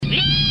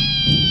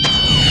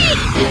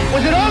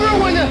Was it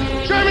over when the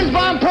Germans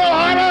bombed Pearl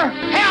Harbor?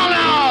 Hell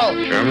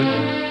no!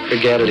 German?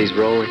 Forget it, he's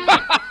rolling.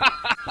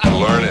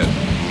 Learn it,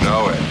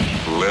 know it,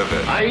 live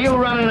it. Are you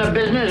running a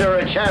business or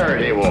a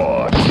charity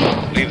war?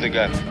 Leave the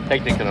gun.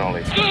 Take the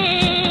cannoli.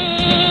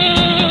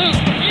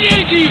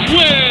 Yankees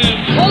win!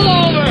 Pull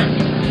over!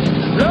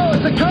 No,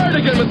 it's a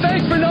cardigan, but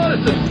thanks for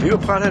noticing. You a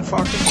pothead,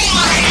 Farkas?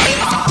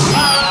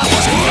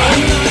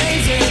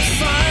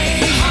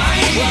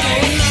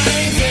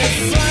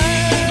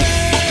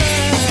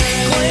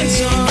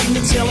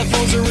 The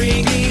telephones are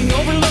ringing,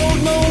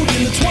 overload mode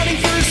in the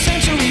 21st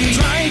century.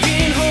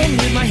 Driving home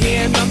with my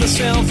hand on the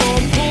cell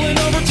phone, pulling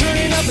over,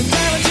 turning up and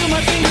down until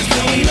my fingers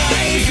go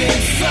live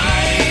at 5.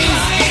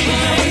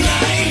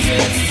 Live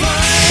at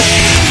 5.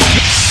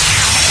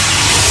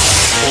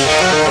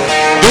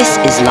 This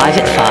is Live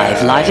at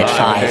 5, Live at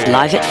 5,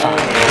 Live at 5.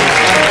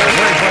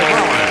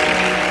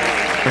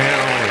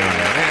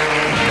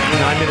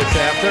 9 minutes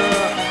after,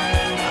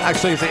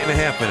 actually it's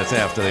 8.5 minutes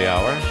after the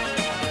hour.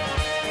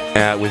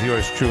 With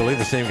yours truly,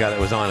 the same guy that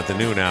was on at the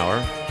noon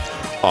hour,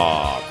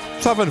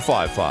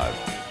 755.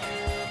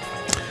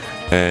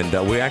 And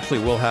we actually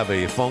will have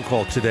a phone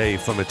call today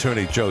from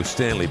attorney Joe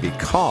Stanley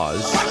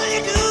because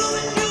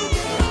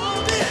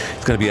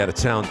he's going to be out of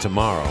town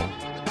tomorrow.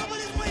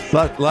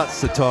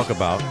 Lots to talk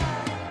about,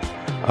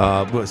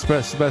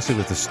 especially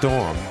with the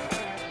storm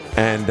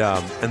and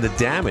the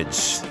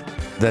damage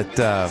that,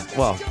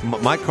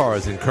 my car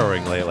is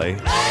incurring lately.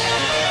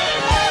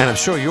 And I'm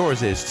sure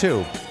yours is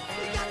too.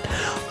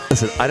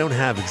 Listen, I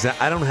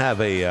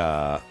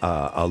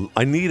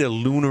need a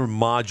lunar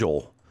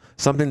module,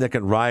 something that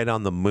can ride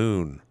on the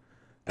moon.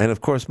 And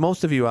of course,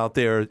 most of you out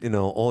there,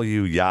 all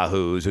you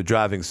yahoos are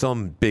driving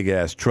some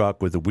big-ass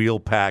truck with a wheel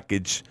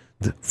package,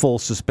 full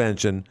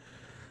suspension.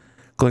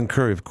 Glenn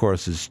Curry, of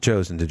course, has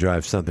chosen to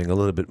drive something a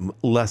little bit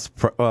less,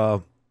 I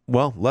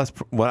don't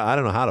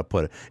know how to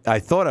put it. I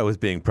thought I was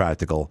being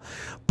practical,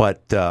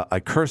 but I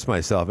curse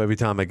myself every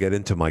time I get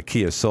into my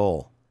Kia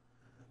Soul.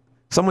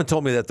 Someone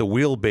told me that the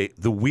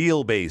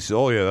wheelbase,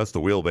 oh yeah, that's the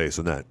wheelbase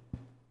on that.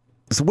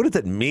 So what does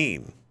that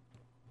mean?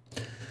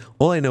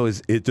 All I know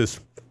is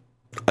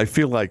I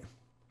feel like,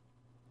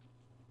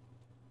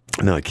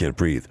 no, I can't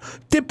breathe.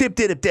 Dip, dip,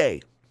 dip, dip,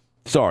 day.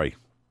 Sorry.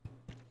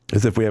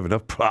 As if we have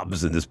enough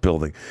problems in this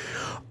building.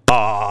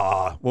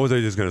 What was I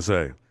just going to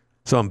say?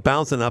 So I'm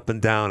bouncing up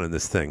and down in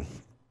this thing.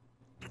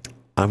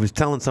 I was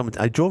telling someone,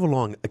 I drove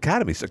along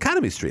Academy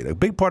Street, a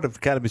big part of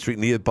Academy Street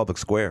near Public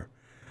Square.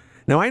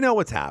 Now, I know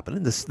what's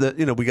happening.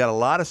 We got a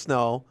lot of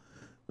snow.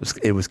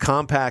 It was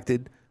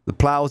compacted. The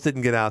plows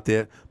didn't get out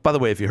there. By the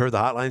way, if you heard the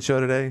hotline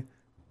show today,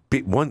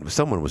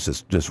 someone was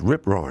just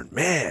rip-roaring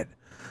mad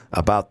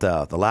about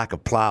the lack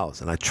of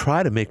plows. And I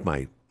try to make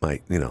my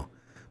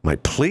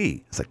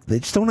plea. It's like they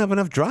just don't have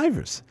enough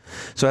drivers.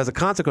 So as a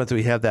consequence,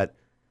 we have that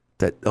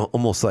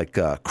almost like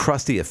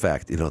crusty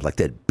effect, like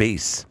that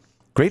bass.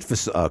 Great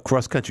for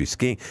cross-country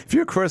skiing. If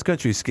you're a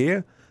cross-country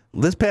skier,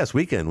 this past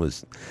weekend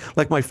was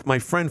like my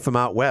friend from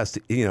out west.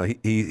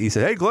 He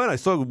said, "Hey, Glenn, I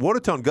saw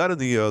Watertown got in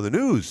the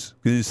news.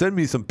 Can you send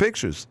me some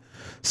pictures?"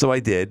 So I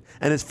did,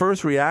 and his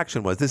first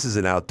reaction was, "This is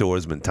an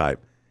outdoorsman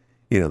type.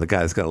 The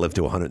guy's got to live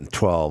to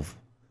 112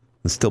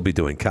 and still be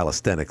doing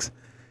calisthenics."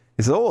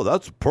 He said, "Oh,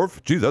 that's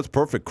perfect. Gee, that's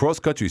perfect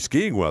cross-country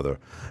skiing weather."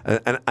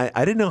 And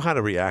I didn't know how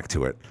to react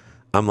to it.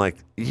 I'm like,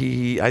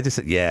 I just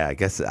said, "Yeah, I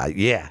guess,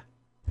 yeah."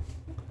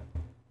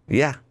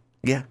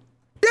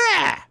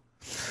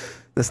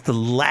 That's the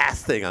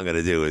last thing I'm going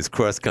to do is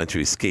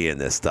cross-country skiing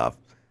this stuff.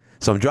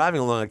 So I'm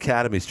driving along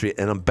Academy Street,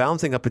 and I'm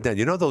bouncing up and down.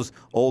 You know those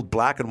old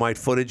black and white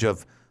footage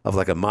of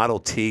like a Model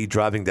T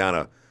driving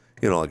down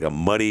like a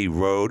muddy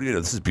road?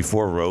 This is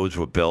before roads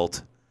were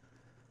built.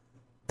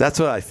 That's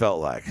what I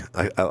felt like.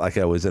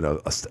 I was in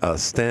a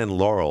Stan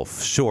Laurel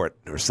short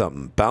or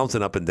something,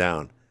 bouncing up and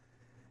down.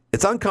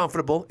 It's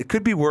uncomfortable. It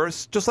could be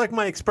worse. Just like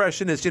my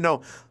expression is,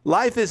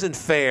 life isn't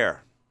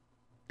fair,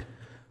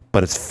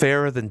 but it's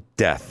fairer than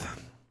death.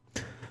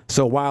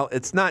 So while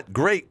it's not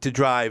great to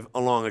drive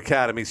along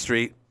Academy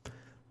Street,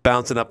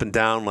 bouncing up and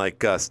down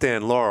like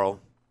Stan Laurel,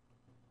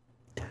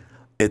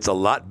 it's a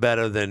lot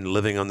better than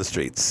living on the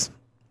streets.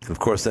 Of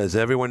course, as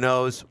everyone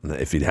knows,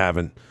 if you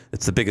haven't,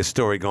 it's the biggest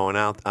story going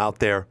out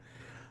there.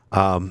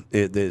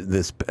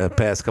 This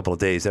past couple of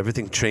days,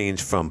 everything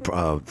changed from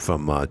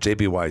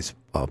JBY's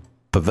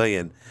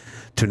pavilion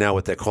to now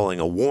what they're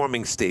calling a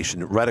warming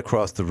station right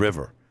across the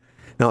river.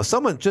 Now,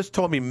 someone just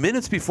told me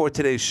minutes before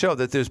today's show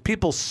that there's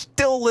people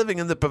still living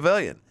in the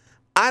pavilion.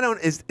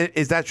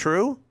 Is that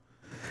true?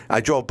 I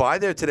drove by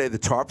there today. The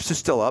tarps are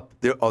still up,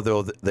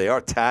 although they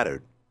are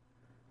tattered.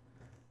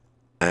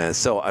 And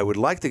so I would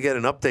like to get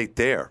an update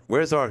there.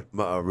 Where's our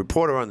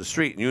reporter on the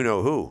street, and you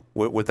know who,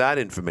 with that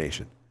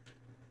information?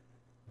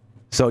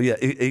 So, yeah,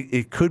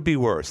 it could be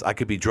worse. I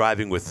could be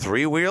driving with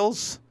 3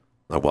 wheels.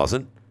 I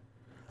wasn't.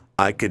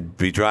 I could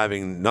be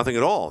driving nothing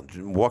at all,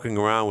 walking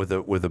around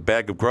with a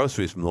bag of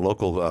groceries from the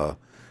local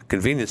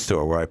convenience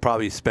store where I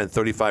probably spent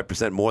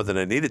 35% more than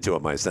I needed to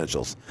on my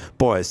essentials.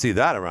 Boy, I see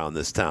that around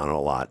this town a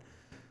lot.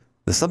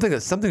 There's something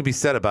to be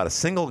said about a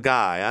single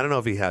guy. I don't know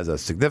if he has a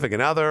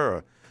significant other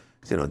or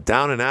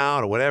down and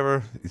out or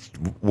whatever. He's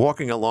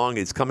walking along.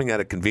 He's coming out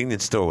of a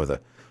convenience store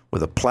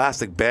with a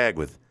plastic bag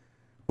with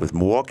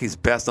Milwaukee's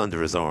Best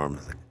under his arm.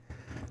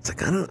 It's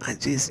like,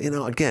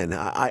 again,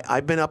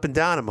 I've been up and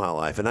down in my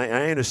life, and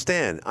I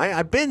understand.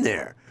 I've been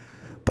there.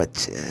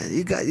 But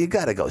you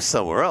got to go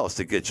somewhere else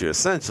to get your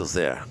essentials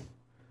there.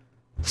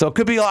 So it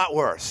could be a lot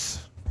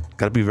worse.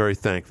 Got to be very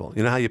thankful.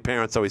 You know how your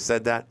parents always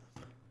said that?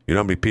 You know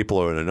how many people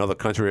are in another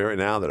country right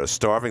now that are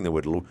starving that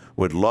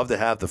would love to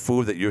have the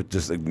food that you're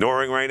just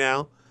ignoring right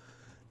now?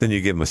 Then you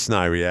give them a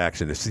snide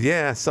reaction. They say,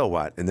 yeah, so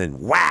what? And then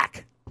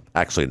whack.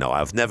 Actually, no,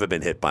 I've never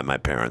been hit by my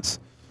parents.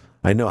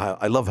 I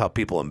love how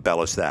people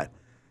embellish that.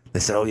 They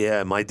said, oh,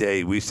 yeah, in my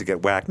day, we used to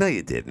get whacked. No,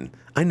 you didn't.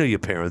 I know your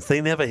parents.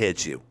 They never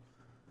hit you.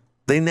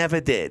 They never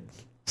did.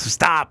 So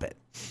stop it.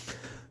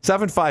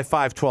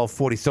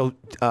 755-1240. So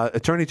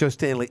Attorney Joe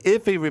Stanley,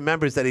 if he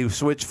remembers that he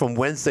switched from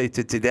Wednesday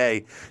to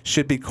today,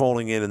 should be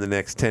calling in the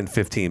next 10,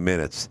 15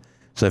 minutes.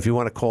 So if you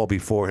want to call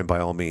before him, by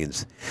all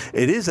means.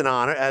 It is an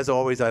honor. As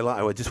always,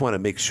 I just want to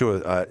make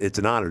sure it's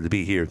an honor to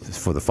be here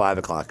for the 5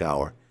 o'clock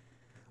hour.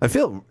 I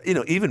feel,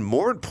 even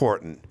more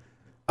important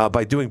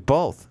by doing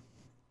both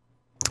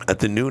at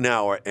the noon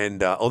hour.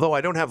 And although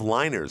I don't have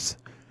liners,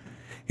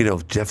 Mayor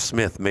Jeff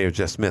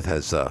Smith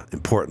has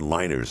important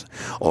liners.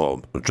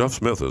 Oh, Jeff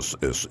Smith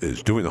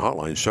is doing the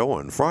hotline show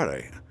on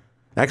Friday.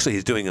 Actually,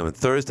 he's doing them on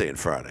Thursday and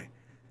Friday.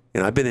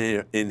 I've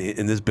been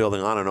in this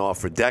building on and off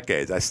for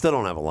decades. I still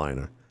don't have a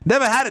liner.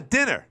 Never had a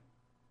dinner.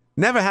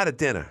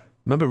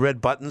 Remember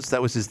Red Buttons?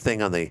 That was his thing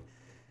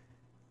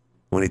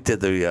when he did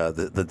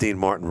the Dean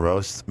Martin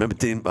roast. Remember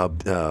Dean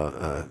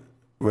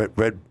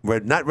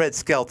Red not Red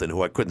Skelton,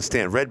 who I couldn't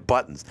stand. Red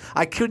Buttons.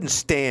 I couldn't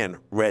stand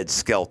Red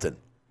Skelton.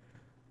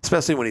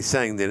 Especially when he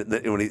sang,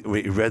 when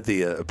he read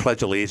the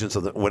Pledge of Allegiance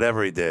or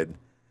whatever he did,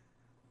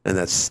 and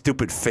that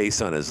stupid face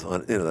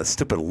that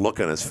stupid look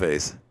on his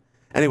face.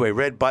 Anyway,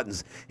 Red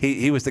Buttons.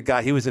 He was the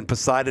guy. He was in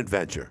Poseidon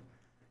Adventure.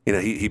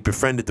 He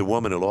befriended the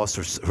woman who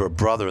lost her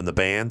brother in the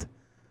band.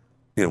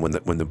 When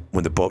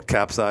the boat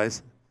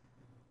capsized.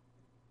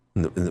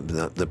 And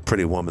the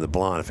pretty woman, the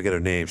blonde, I forget her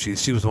name.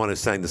 She was the one who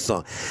sang the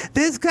song.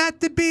 There's got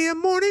to be a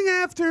morning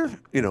after.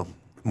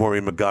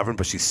 Maureen McGovern,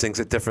 but she sings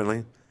it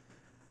differently.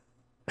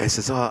 And he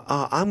says,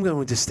 I'm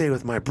going to stay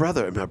with my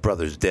brother. And my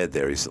brother's dead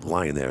there. He's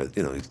lying there.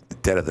 He's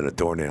deader than a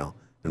doornail.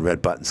 And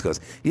Red Buttons goes,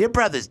 your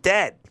brother's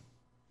dead.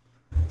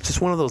 It's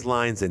just one of those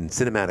lines in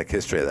cinematic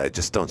history that I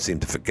just don't seem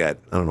to forget.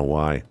 I don't know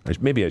why.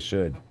 Maybe I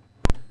should.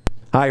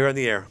 Hi, you're on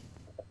the air.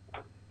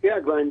 Yeah,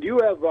 Glenn, do you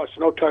have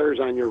snow tires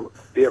on your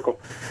vehicle?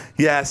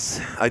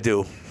 Yes, I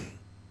do.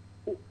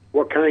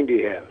 What kind do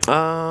you have?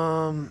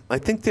 I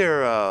think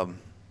they're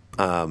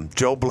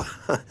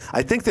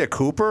I think they're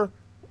Cooper.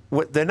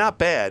 They're not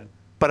bad.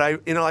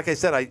 But like I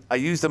said, I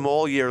use them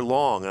all year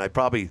long, and I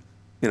probably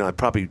wore them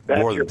down. That's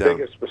your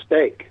biggest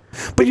mistake.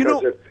 But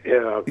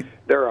if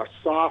they're a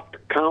soft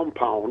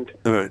compound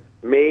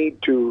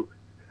made to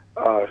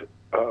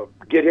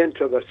get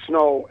into the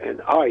snow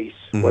and ice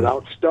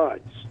without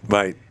studs.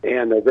 Right.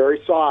 And they're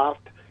very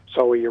soft,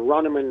 so when you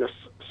run them in the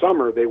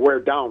summer, they wear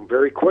down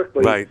very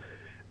quickly. Right.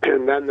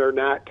 And then they're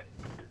not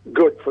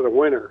good for the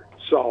winter.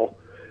 So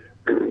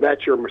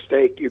that's your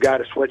mistake. You got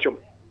to switch them.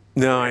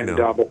 No, I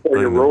know. Before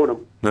you ruin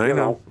them. I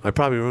know. I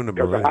probably ruined them.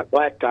 Because the hot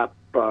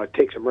blacktop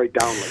takes them right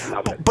down like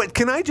nothing. But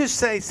can I just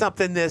say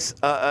something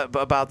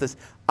about this?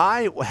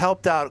 I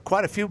helped out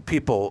quite a few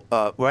people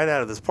right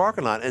out of this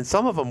parking lot, and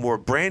some of them were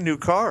brand new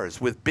cars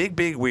with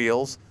big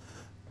wheels,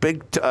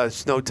 big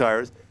snow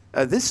tires.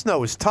 This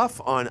snow is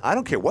tough on. I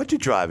don't care what you're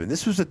driving.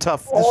 This was a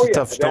tough.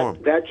 Tough storm.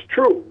 That's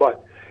true.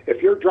 But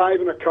if you're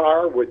driving a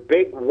car with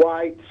big,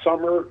 wide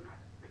summer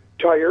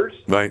tires,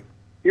 right,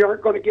 you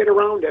aren't going to get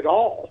around at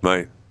all.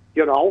 Right.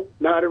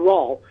 Not at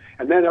all.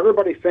 And then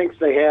everybody thinks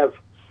they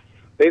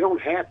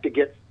don't have to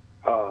get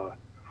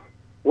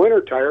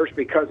winter tires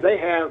because they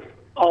have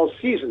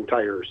all-season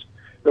tires.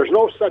 There's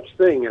no such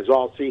thing as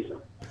all-season.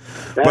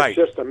 That's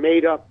just a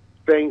made-up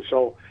thing,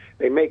 so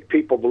they make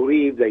people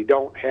believe they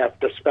don't have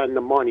to spend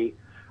the money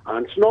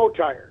on snow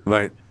tires.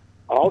 Right.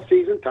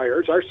 All-season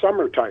tires are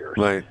summer tires.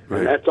 Right.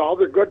 And that's all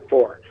they're good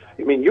for.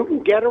 I mean, you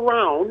can get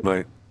around.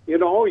 Right.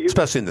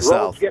 Especially in the roads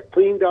South. Get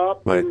cleaned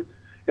up. Right.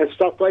 And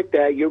stuff like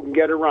that, you can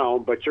get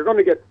around, but you're going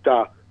to get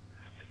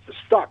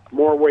stuck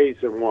more ways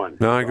than one.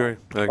 No, I agree.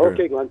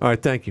 Okay, Glenn. All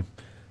right, thank you.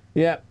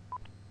 Yeah.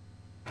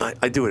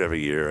 I do it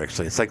every year,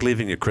 actually. It's like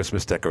leaving your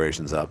Christmas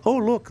decorations up. Oh,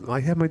 look, I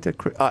have my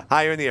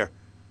hi, you're in the air.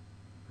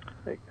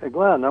 Hey,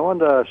 Glenn, I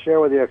wanted to share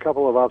with you a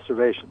couple of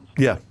observations.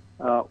 Yeah.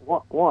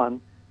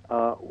 One,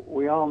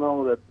 we all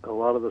know that a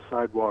lot of the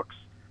sidewalks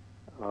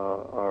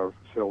are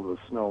filled with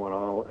snow and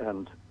all,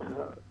 and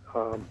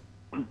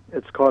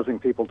it's causing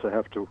people to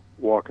have to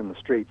walk in the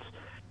streets.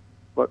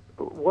 But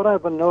what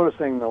I've been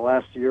noticing the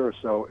last year or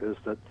so is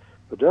that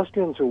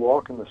pedestrians who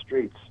walk in the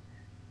streets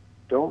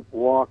don't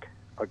walk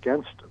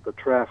against the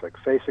traffic,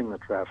 facing the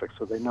traffic,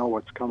 so they know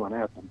what's coming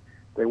at them.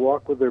 They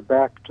walk with their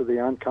back to the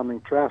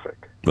oncoming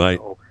traffic. Right.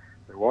 So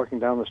they're walking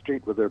down the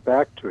street with their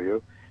back to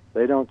you.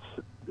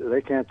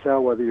 They can't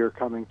tell whether you're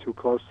coming too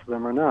close to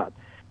them or not.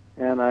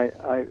 and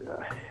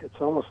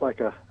it's almost like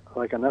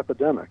an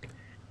epidemic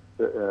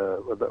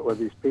with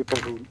these people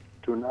who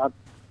do not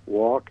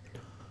walk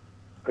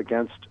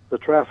against the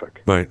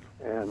traffic. Right.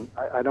 And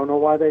I don't know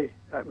why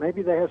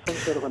maybe they have some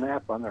sort of an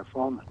app on their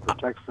phone that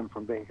protects them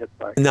from being hit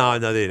by. No,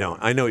 they don't.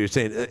 I know what you're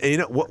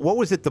saying. What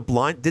was it?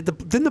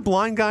 Didn't the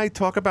blind guy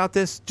talk about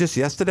this just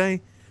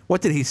yesterday?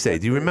 What did he say?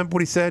 Do you remember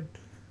what he said?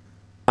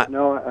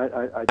 No,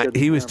 I didn't.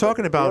 He was remember.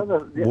 talking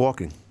about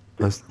walking.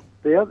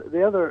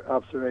 The other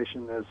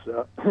observation is,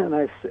 and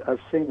I've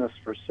seen this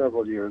for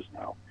several years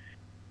now.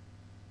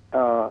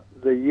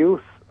 The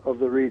youth of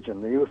the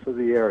region, the youth of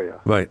the area,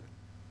 right,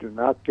 do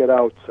not get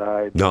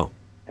outside. No.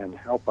 And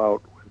help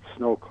out with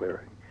snow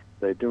clearing.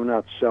 They do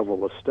not shovel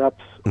the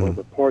steps or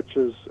the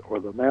porches or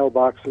the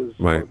mailboxes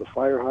or the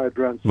fire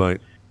hydrants. Right.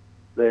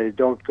 They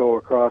don't go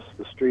across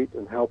the street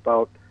and help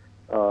out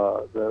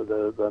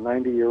the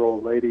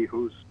 90-year-old lady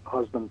whose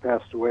husband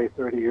passed away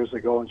 30 years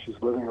ago, and she's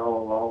living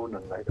all alone.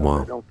 And they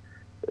don't,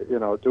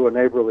 do a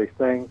neighborly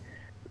thing.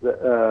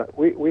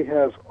 We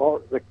have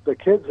all the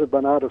kids have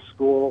been out of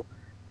school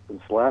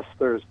since last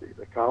Thursday.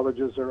 The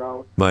colleges are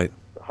out. Right.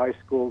 The high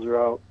schools are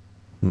out.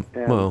 And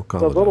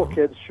the little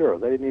kids, sure,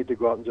 they need to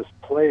go out and just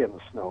play in the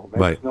snow,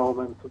 make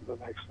snowmen,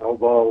 make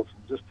snowballs,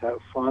 and just have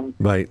fun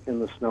in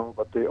the snow.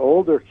 But the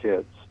older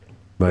kids,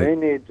 they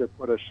need to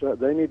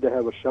they need to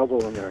have a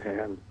shovel in their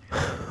hand.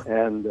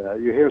 And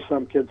you hear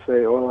some kids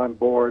say, "Oh, I'm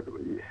bored."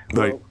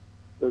 Well,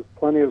 there's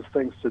plenty of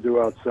things to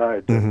do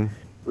outside to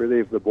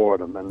relieve the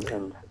boredom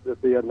and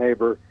be a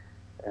neighbor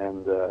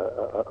and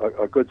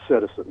a good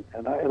citizen.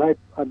 And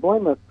I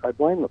blame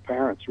the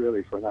parents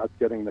really for not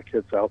getting the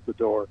kids out the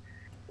door.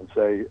 And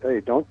say,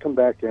 hey, don't come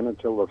back in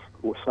until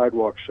the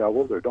sidewalk's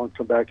shoveled, or don't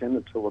come back in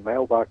until the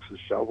mailbox is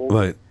shoveled.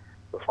 Right.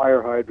 The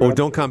fire hydrant. Or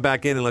don't come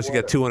back in unless you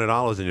get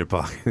 $200 in your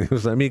pocket.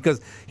 I mean, because,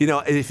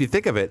 if you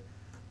think of it,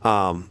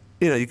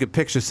 you could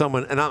picture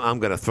someone, and I'm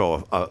going to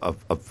throw a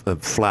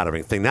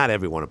flattering thing. Not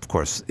everyone, of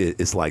course,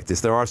 is like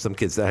this. There are some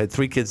kids. I had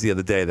 3 kids the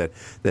other day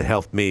that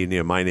helped me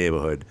near my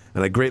neighborhood,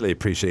 and I greatly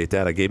appreciate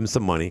that. I gave them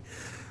some money.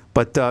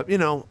 But, there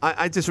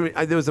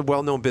was a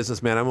well-known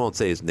businessman, I won't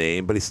say his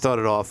name, but he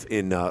started off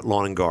in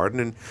lawn and garden,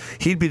 and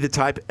he'd be the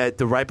type at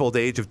the ripe old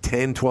age of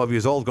 10, 12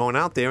 years old going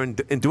out there and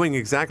doing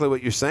exactly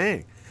what you're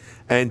saying.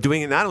 And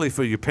doing it not only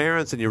for your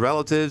parents and your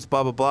relatives,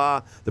 blah, blah,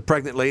 blah, the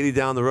pregnant lady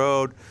down the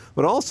road,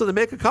 but also to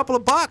make a couple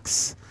of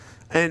bucks.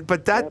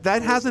 But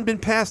that hasn't been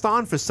passed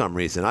on for some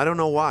reason. I don't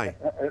know why.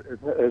 It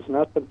has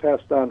not been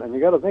passed on. And you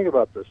got to think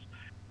about this.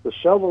 The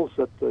shovels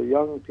that the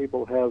young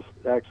people have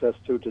access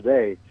to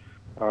today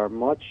are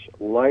much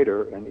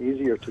lighter and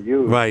easier to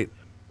use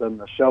than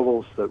the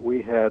shovels that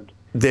we had.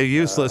 They're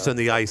useless in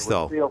the ice,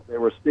 though. They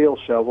were steel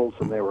shovels,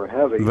 and they were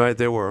heavy. Right,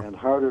 they were. And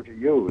harder to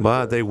use.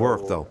 But they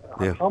work, though.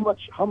 Yeah. How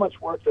much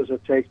work does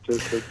it take to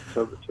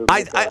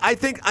I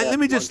think let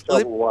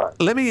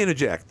me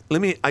interject.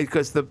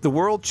 Because the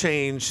world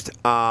changed.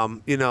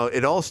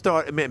 It all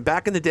started. I mean,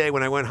 back in the day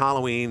when I went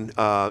Halloween,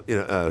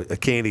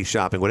 candy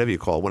shopping, whatever you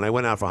call it. When I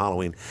went out for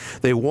Halloween,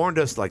 they warned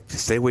us to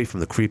stay away from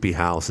the creepy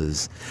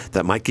houses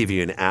that might give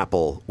you an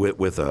apple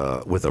with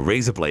a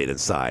razor blade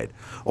inside,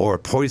 or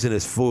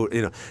poisonous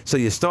food.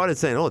 So you started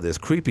saying, "Oh, there's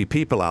creepy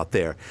people out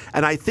there,"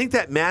 and I think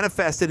that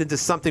manifested into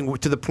something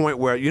to the point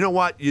where you don't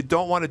want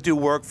to do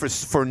work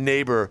for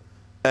neighbor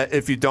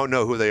if you don't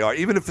know who they are,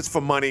 even if it's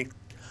for money.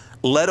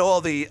 Let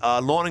all the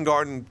lawn and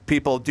garden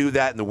people do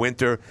that in the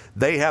winter.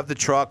 They have the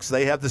trucks,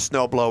 they have the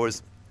snow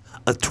blowers.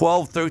 A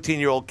 12,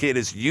 13-year-old kid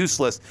is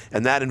useless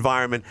in that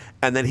environment,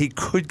 and then he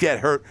could get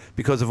hurt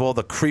because of all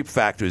the creep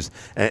factors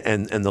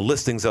and the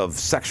listings of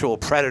sexual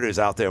predators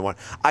out there.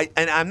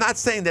 And I'm not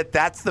saying that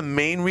that's the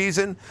main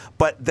reason,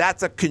 but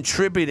that's a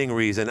contributing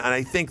reason, and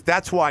I think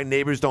that's why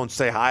neighbors don't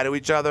say hi to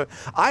each other.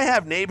 I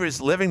have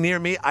neighbors living near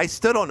me. I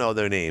still don't know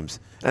their names.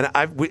 And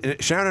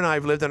Sharon and I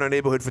have lived in our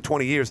neighborhood for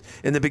 20 years.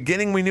 In the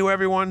beginning, we knew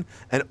everyone,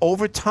 and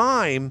over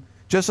time,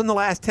 just in the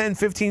last 10,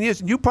 15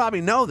 years, and you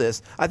probably know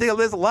this, I think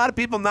there's a lot of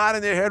people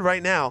nodding their head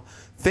right now,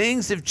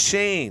 things have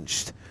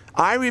changed.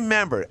 I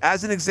remember,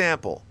 as an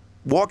example,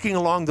 walking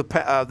along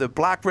the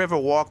Black River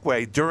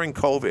Walkway during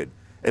COVID.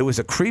 It was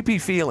a creepy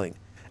feeling.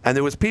 And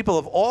there was people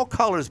of all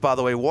colors, by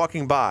the way,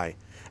 walking by.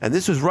 And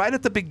this was right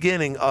at the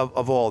beginning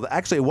of all.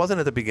 Actually, it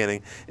wasn't at the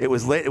beginning. It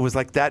was late. It was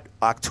like that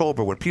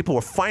October when people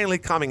were finally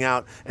coming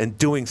out and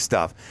doing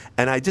stuff.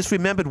 And I just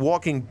remembered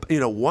walking,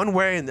 one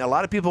way and a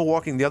lot of people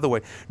walking the other way.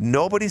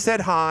 Nobody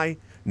said hi.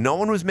 No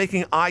one was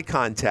making eye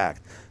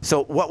contact.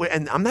 So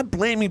and I'm not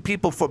blaming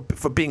people for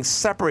being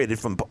separated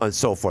from and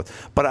so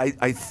forth. But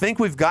I think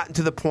we've gotten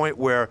to the point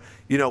where,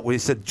 we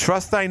said,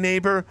 trust thy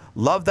neighbor,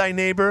 love thy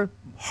neighbor.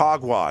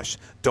 Hogwash.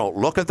 Don't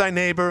look at thy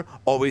neighbor.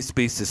 Always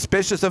be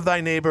suspicious of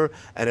thy neighbor.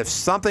 And if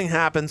something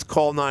happens,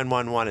 call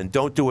 911 and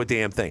don't do a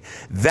damn thing.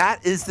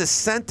 That is the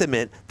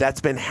sentiment that's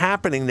been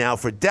happening now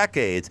for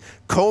decades.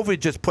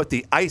 COVID just put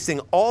the icing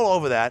all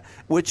over that,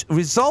 which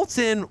results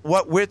in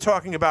what we're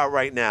talking about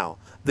right now.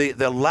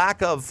 The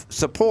lack of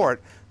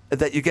support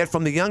that you get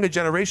from the younger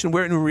generation,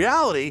 where in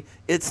reality,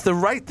 it's the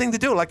right thing to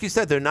do. Like you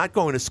said, they're not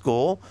going to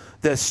school.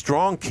 They're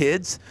strong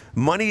kids.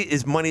 Money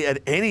is money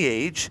at any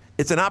age.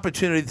 It's an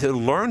opportunity to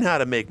learn how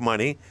to make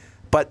money,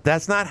 but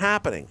that's not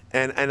happening.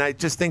 And I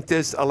just think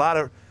there's a lot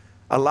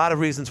of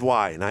reasons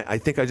why, and I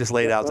think I just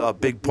laid out a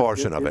big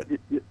portion of it.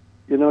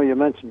 You know, you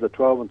mentioned the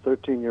 12 and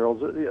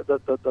 13-year-olds.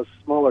 The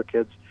smaller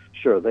kids,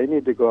 sure, they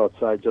need to go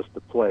outside just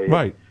to play.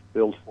 Right.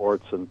 Build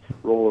forts and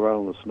roll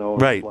around in the snow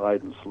and right.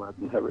 slide and sled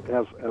and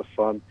have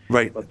fun.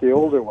 Right. But the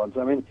older ones,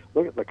 I mean,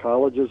 look at the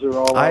colleges are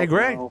all out. I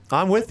agree. Now.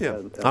 I'm with you.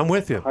 And I'm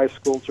with you. High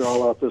schools are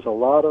all out. There's a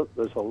lot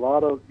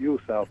of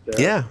youth out there.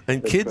 Yeah,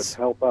 and that kids could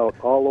help out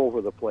all over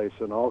the place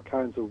in all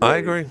kinds of ways. I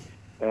agree.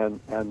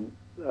 And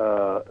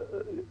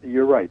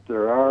you're right.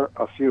 There are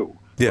a few.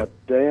 Yeah.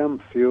 But damn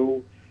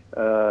few.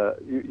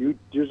 You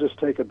just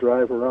take a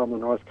drive around the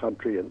North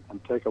Country and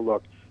take a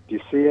look. Do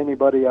you see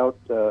anybody out?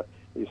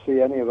 You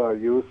see any of our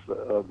youth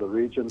of the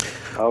region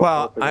out?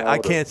 Well, I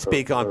can't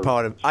speak on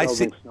part of. I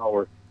see snow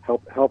or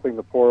helping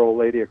the poor old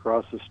lady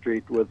across the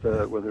street with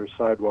her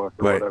sidewalk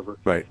or whatever.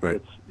 Right.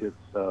 It's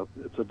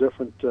a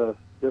different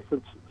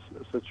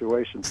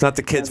situation. It's not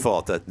the kid's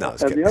fault. No,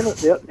 it's and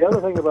the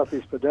other thing about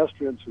these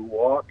pedestrians who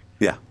walk,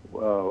 yeah,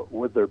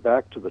 with their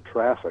back to the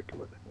traffic,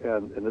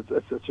 and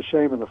it's a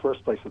shame in the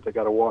first place that they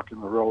got to walk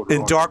in the road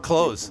in dark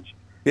clothes.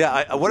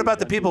 Yeah. What about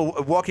the people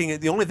walking?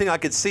 The only thing I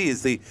could see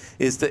is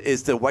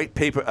the white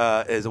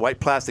paper, is a white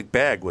plastic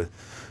bag with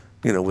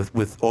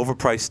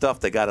overpriced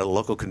stuff they got at a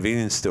local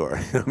convenience store.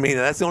 I mean,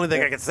 that's the only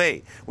thing I can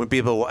see when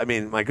people. I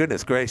mean, my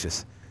goodness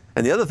gracious.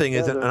 And the other thing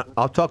is, and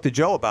I'll talk to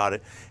Joe about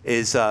it,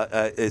 is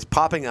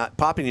popping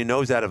your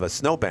nose out of a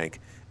snowbank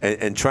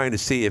and trying to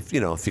see if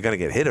you're going to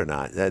get hit or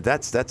not.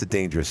 That's a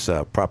dangerous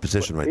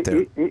proposition right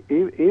there.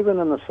 Even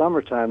in the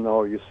summertime,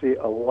 though, you see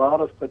a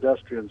lot of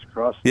pedestrians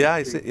crossing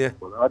the street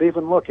without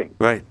even looking.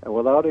 Right. And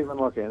without even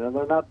looking. And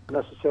they're not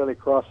necessarily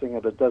crossing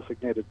at a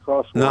designated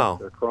crosswalk. No.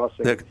 They're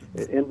crossing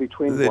in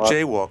between They're blocks.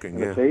 jaywalking,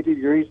 It's 80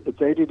 degrees.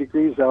 It's 80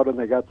 degrees out, and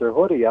they got their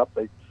hoodie up.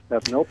 They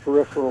have no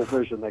peripheral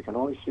vision. They can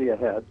only see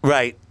ahead.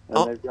 Right.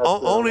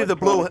 Only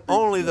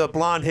the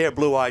blonde hair,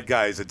 blue eyed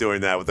guys are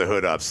doing that with the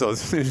hood up. So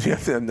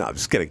no, I'm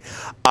just kidding.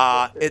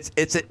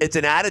 It's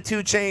an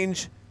attitude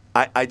change.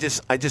 I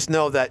just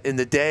know that in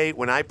the day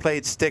when I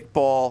played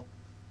stickball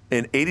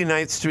in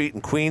 89th Street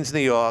in Queens, New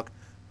York,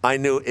 I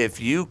knew if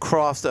you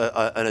crossed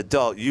an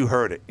adult, you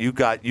heard it. You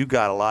got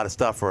a lot of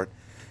stuff for it.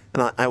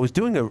 And I was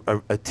doing a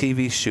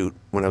TV shoot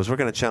when I was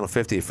working at Channel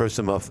 50. First,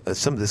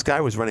 this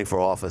guy was running for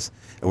office,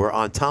 and we're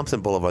on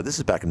Thompson Boulevard. This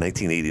is back in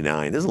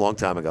 1989. This is a long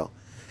time ago.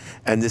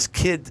 And this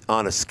kid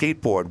on a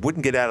skateboard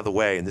wouldn't get out of the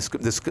way, and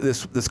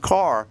this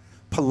car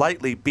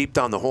politely beeped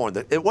on the horn.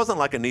 It wasn't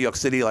like in New York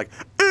City, like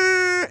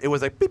it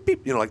was like beep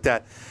beep, like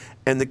that.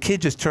 And the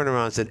kid just turned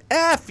around and said,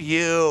 "F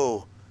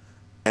you."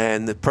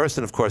 And the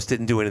person, of course,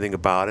 didn't do anything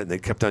about it. And they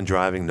kept on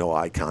driving, no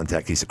eye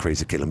contact. He's a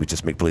crazy kid. Let me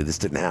just make believe this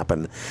didn't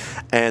happen.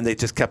 And they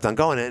just kept on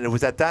going. And it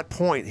was at that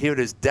point, here it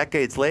is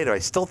decades later, I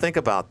still think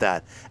about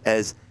that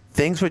as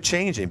things were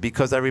changing.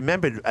 Because I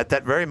remembered at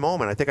that very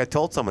moment, I think I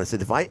told someone, I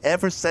said, if I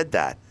ever said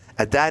that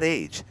at that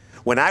age,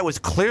 when I was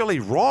clearly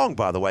wrong,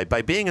 by the way,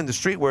 by being in the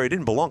street where I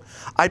didn't belong,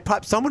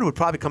 someone would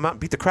probably come out and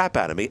beat the crap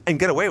out of me and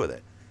get away with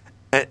it.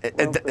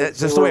 And that's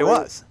just the way it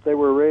was. They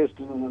were raised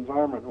in an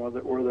environment where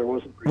there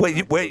wasn't.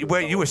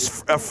 Where you were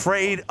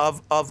afraid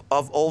of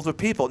older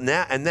people.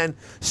 Now and then,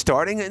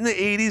 starting in the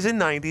 80s and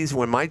 90s,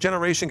 when my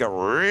generation got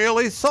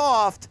really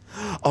soft.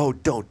 Oh,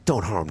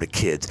 don't harm the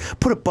kids.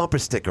 Put a bumper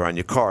sticker on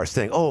your car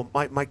saying, "Oh,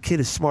 my kid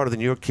is smarter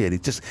than your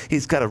kid.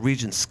 He's got a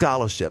Regents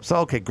scholarship." So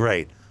okay,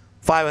 great.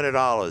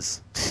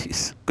 $500.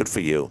 Jeez, good for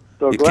you.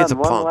 So your Glenn, kid's a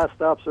one punk.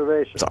 last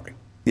observation. Sorry.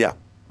 Yeah.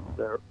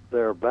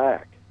 They're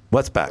back.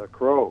 What's back? The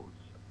crows.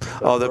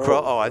 The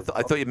crow. Oh, I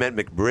thought you meant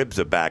McRibs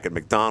are back at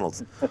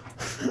McDonald's.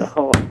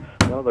 No,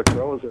 the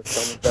crows are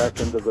coming back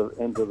into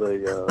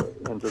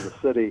the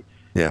city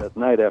at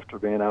night after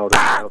being out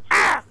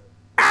at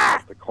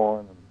the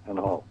corn and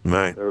all.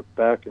 Right. They're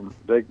back in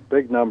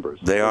big numbers.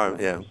 They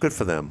are. Yeah. Good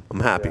for them.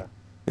 I'm happy. Yeah.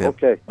 Yeah.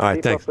 Okay. All right.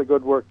 Keep Thanks. up the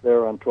good work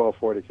there on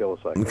 1240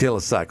 kilocycles.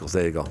 Kilocycles.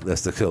 There you go.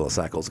 That's the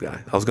kilocycles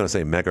guy. I was going to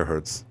say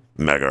megahertz.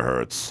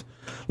 Megahertz.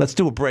 Let's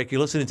do a break.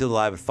 You're listening to the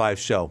Live at 5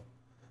 show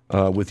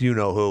with you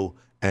know who.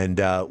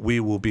 And we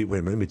will be. Wait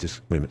a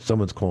minute.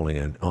 Someone's calling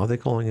in. Are they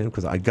calling in?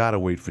 Because I gotta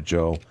wait for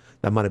Joe.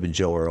 That might have been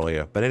Joe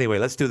earlier. But anyway,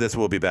 let's do this.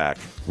 We'll be back.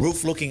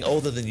 Roof looking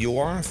older than you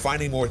are?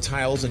 Finding more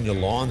tiles in your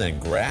lawn than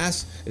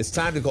grass? It's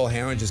time to call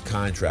Harringer's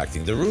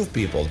Contracting. The roof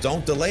people.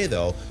 Don't delay,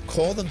 though.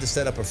 Call them to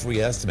set up a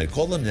free estimate.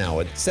 Call them now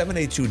at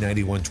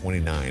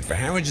 782-9129 for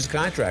Harringer's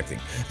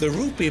Contracting. The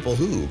roof people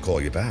who call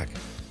you back.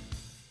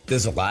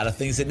 There's a lot of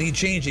things that need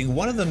changing.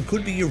 One of them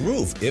could be your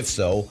roof. If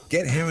so,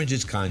 get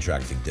Herringer's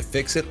Contracting to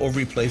fix it or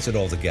replace it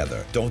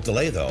altogether. Don't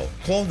delay, though.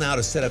 Call now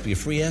to set up your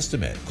free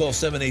estimate. Call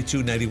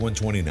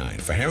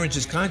 782-9129 for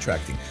Herringer's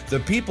Contracting, the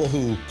people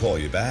who call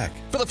you back.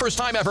 For the first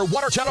time ever,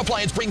 Watertown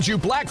Appliance brings you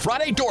Black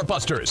Friday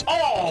doorbusters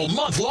all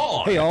month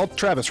long. Hey all,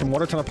 Travis from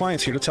Watertown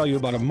Appliance here to tell you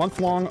about a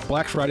month-long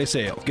Black Friday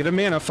sale. Get a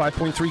Mana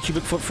 5.3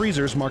 cubic foot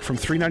freezers marked from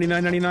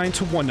 $399.99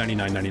 to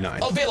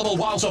 $199.99. Available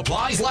while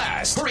supplies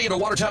last. Hurry into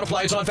Watertown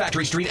Appliance on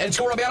Factory Street and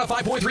score a Mana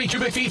 5.3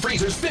 cubic feet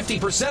freezers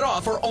 50%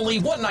 off for only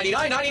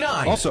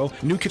 $199.99. Also,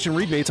 new kitchen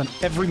rebates on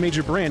every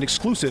major brand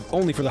exclusive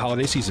only for the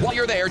holiday season. While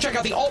you're there, check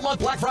out the all-month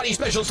Black Friday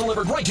specials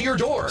delivered right to your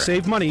door.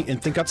 Save money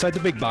and think outside the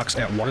big box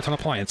at Watertown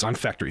Appliance on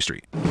Factory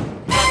Street.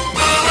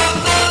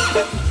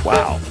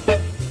 Wow.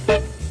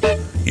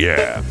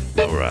 Yeah.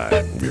 All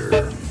right.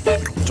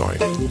 Sorry.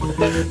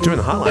 During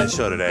the hotline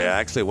show today, I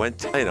actually went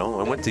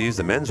to use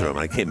the men's room and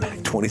I came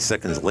back 20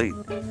 seconds late.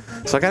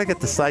 So I got to get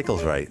the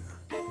cycles right.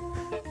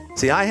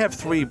 See, I have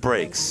 3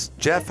 breaks.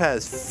 Jeff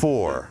has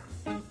 4.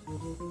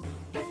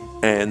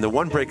 And the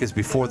one break is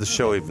before the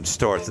show even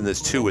starts, and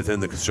there's 2 within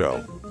the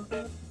show.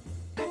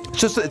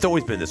 It's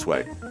always been this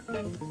way.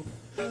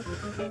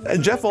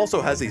 And Jeff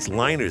also has these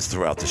liners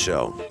throughout the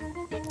show.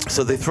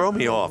 So they throw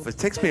me off. It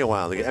takes me a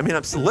while to get. I mean,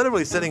 I'm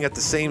literally sitting at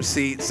the same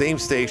seat, same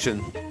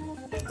station,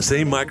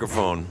 same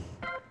microphone.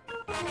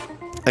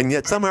 And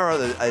yet somehow or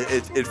other,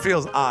 it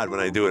feels odd when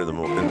I do it in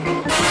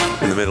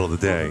the middle of the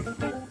day.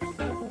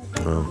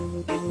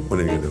 What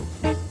are you going to do?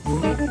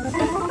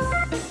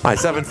 All right,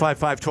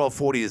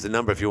 755-1240 is the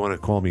number if you want to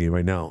call me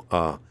right now.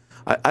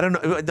 I don't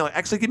know. No,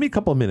 actually, give me a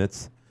couple of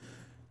minutes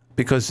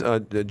because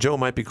Joe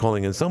might be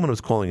calling in. Someone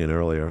was calling in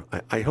earlier.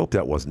 I hope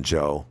that wasn't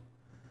Joe.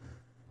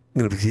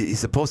 He's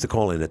supposed to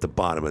call in at the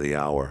bottom of the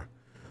hour.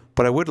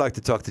 But I would like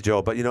to talk to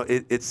Joe. But,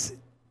 it's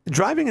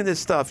driving in this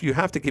stuff, you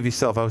have to give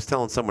yourself, I was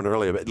telling someone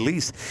earlier, but at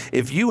least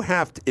if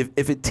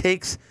it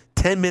takes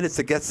 10 minutes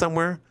to get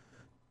somewhere,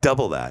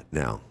 double that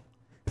now.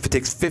 If it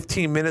takes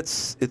 15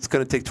 minutes, it's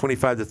going to take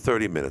 25 to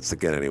 30 minutes to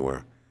get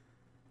anywhere.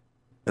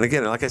 And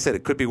again, like I said,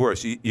 it could be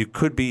worse. You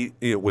could be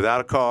without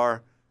a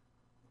car.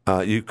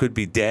 You could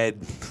be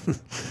dead.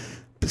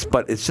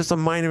 But it's just a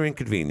minor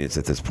inconvenience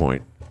at this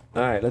point.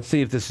 All right, let's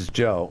see if this is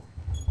Joe.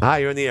 Hi,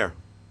 you're in the air.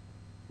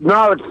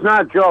 No, it's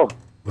not Joe.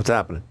 What's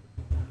happening?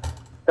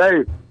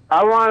 Hey,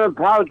 I want to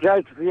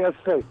apologize for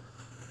yesterday.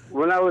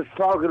 When I was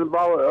talking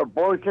about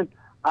abortion,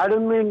 I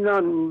didn't mean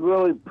nothing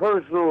really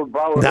personal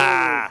about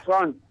her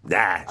son.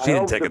 She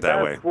didn't take it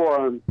that way.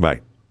 For him.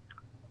 Right.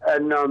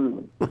 And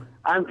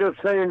I'm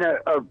just saying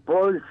that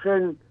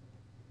abortion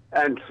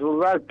and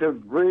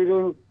selective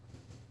breeding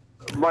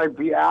might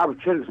be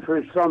options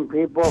for some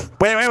people.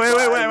 Wait. I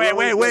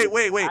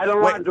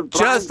don't want to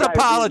just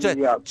apologize.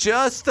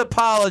 Just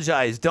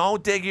apologize.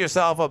 Don't dig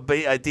yourself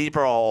a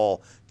deeper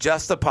hole.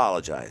 Just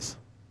apologize.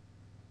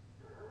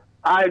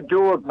 I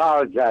do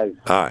apologize.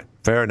 All right.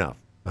 Fair enough.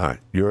 All right.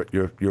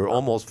 You're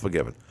almost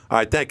forgiven. All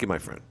right. Thank you, my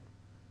friend.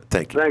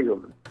 Thank you. Thank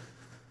you. I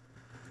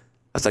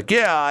was like,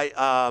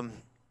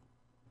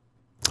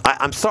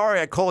 I'm sorry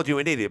I called you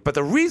an idiot, but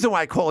the reason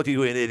why I called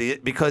you an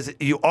idiot because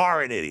you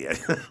are an idiot.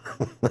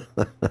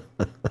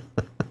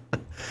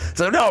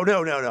 So no.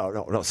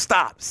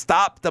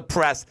 Stop the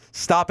press.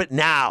 Stop it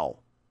now.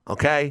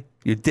 Okay?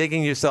 You're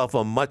digging yourself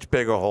a much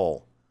bigger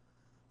hole.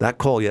 That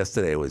call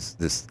yesterday was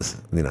this.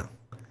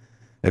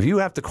 If you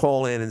have to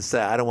call in and say,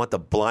 I don't want the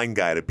blind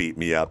guy to beat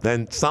me up,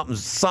 then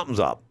something's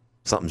up.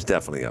 Something's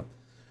definitely up.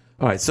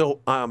 All right, so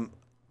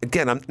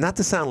again, I'm not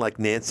to sound like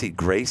Nancy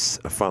Grace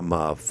from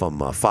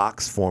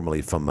Fox,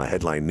 formerly from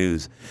Headline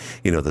News.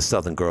 The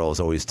Southern girl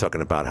is always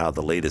talking about how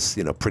the latest,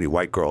 pretty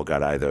white girl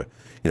got either,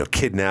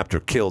 kidnapped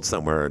or killed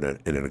somewhere in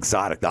an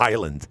exotic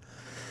island.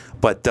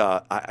 But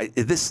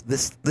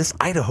this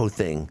Idaho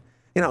thing,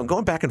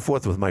 going back and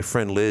forth with my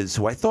friend Liz,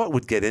 who I thought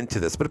would get into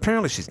this, but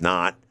apparently she's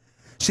not.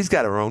 She's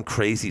got her own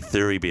crazy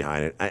theory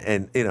behind it.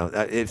 And,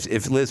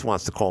 if Liz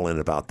wants to call in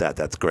about that,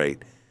 that's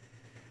great.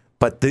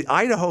 But the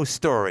Idaho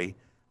story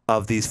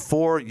of these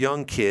 4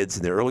 young kids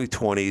in their early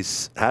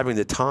 20s having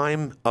the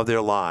time of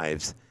their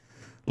lives,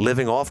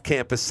 living off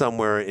campus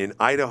somewhere in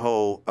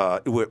Idaho,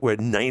 where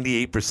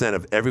 98%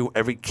 of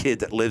every kid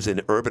that lives in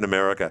urban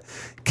America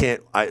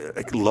can't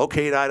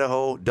locate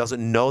Idaho,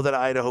 doesn't know that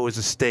Idaho is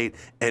a state,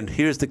 and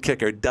here's the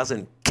kicker,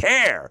 doesn't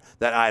care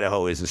that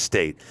Idaho is a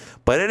state.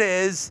 But it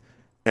is,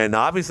 and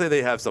obviously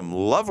they have some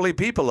lovely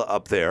people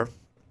up there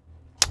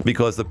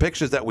because the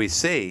pictures that we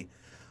see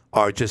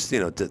are just,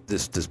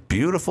 this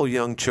beautiful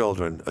young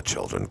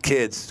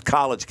kids,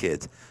 college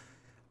kids,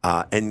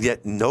 and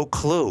yet no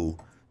clue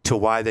to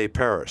why they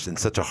perished in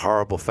such a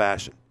horrible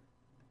fashion.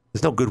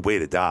 There's no good way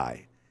to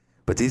die,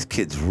 but these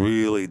kids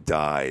really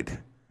died,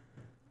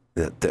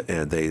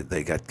 and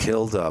they got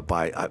killed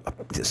by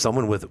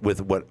someone with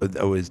what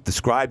was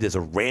described as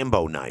a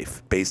Rambo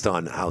knife, based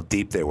on how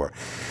deep they were.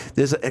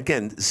 This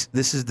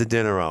is the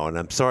dinner hour, and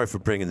I'm sorry for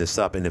bringing this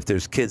up. And if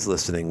there's kids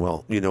listening,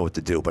 well, you know what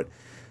to do, but.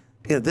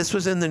 this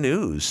was in the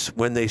news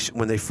when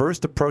they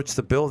first approached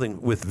the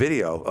building with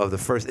video of the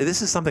first.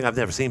 This is something I've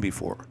never seen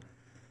before.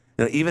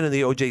 Even in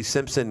the O.J.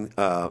 Simpson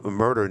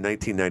murder in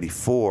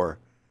 1994,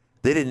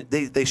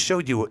 they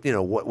showed you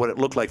what it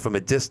looked like from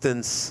a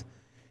distance.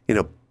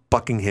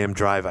 Buckingham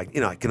Drive. I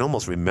can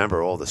almost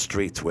remember all the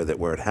streets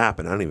where it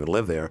happened. I don't even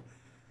live there.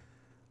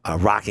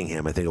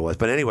 Rockingham, I think it was.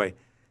 But anyway,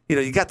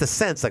 you got the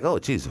sense like, oh,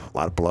 geez, a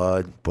lot of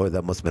blood. Boy,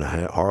 that must have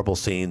been a horrible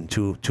scene.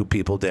 Two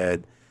people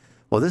dead.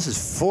 Well, this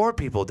is 4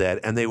 people dead,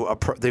 and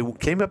they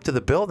came up to the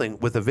building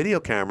with a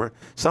video camera.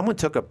 Someone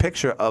took a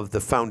picture of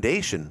the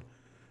foundation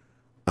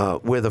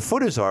where the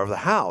footers are of the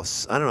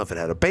house. I don't know if it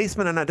had a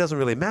basement or not. It doesn't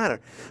really matter.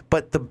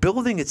 But the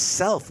building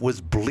itself was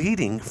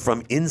bleeding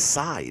from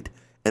inside,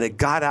 and it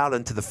got out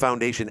into the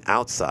foundation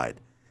outside.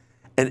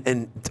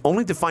 And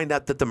only to find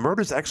out that the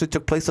murders actually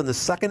took place on the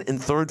 2nd and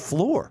 3rd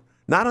floor,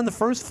 not on the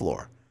 1st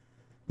floor.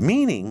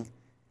 Meaning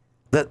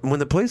that when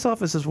the police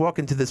officers walk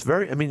into this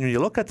when you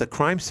look at the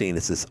crime scene,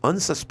 it's this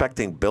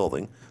unsuspecting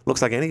building.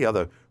 Looks like any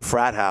other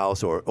frat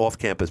house or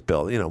off-campus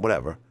building,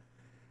 whatever.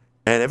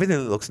 And everything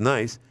looks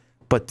nice.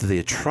 But the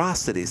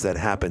atrocities that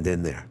happened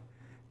in there,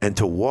 and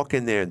to walk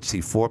in there and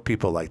see 4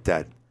 people like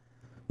that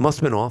must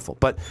have been awful.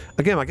 But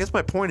again, I guess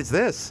my point is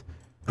this.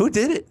 Who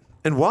did it?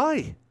 And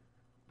why?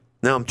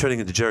 Now I'm turning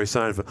into Jerry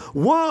Seinfeld.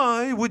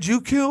 Why would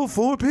you kill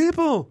 4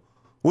 people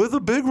with a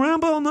big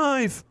Rambo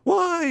knife?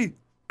 Why?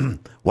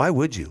 Why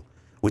would you?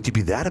 Would you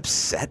be that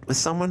upset with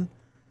someone?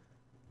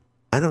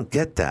 I don't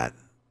get that.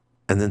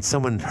 And then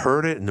someone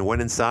heard it and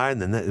went inside,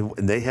 and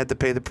they had to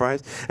pay the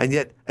price. And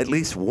yet at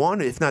least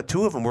 1, if not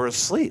 2 of them were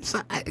asleep.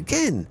 So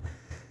again,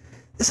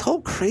 this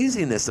whole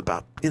craziness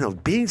about,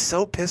 being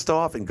so pissed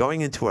off and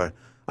going into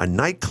a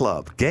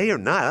nightclub, gay or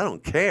not, I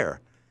don't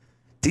care.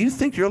 Do you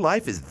think your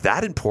life is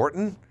that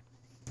important?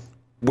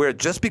 Where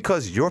just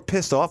because you're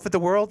pissed off at the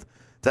world,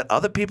 that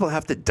other people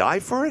have to die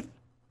for it?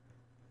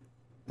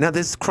 Now,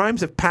 there's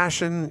crimes of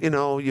passion.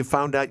 You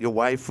found out your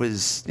wife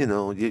was,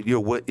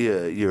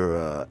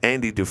 you're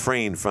Andy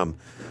Dufresne from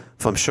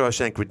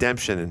Shawshank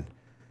Redemption.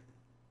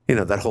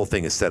 And, that whole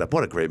thing is set up.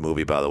 What a great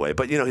movie, by the way.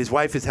 But, his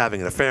wife is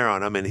having an affair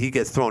on him, and he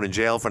gets thrown in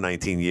jail for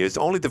 19 years,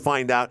 only to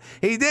find out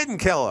he didn't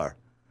kill her.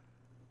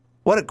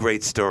 What a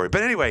great story.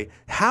 But anyway,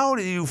 how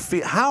do you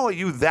feel? How are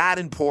you that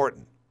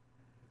important?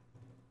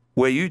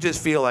 Where you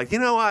just feel like, you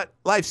know what,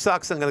 life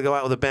sucks, I'm going to go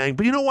out with a bang.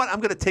 But you know what, I'm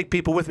going to take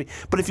people with me.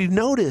 But if you've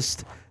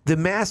noticed, the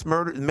mass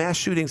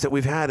shootings that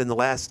we've had in the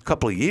last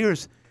couple of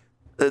years,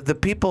 the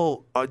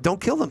people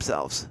don't kill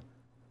themselves.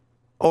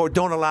 Or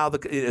don't allow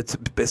it's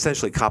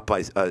essentially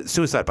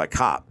suicide by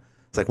cop.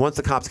 It's like, once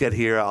the cops get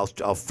here,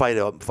 I'll fight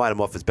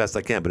them off as best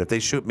I can. But if they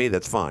shoot me,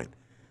 that's fine.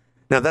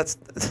 Now, that's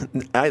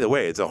either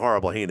way, it's a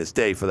horrible, heinous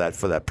day for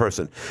that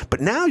person.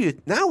 But now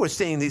we're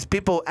seeing these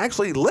people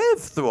actually live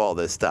through all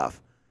this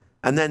stuff.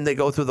 And then they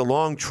go through the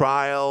long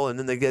trial, and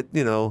then they get,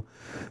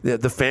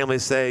 the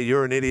families say,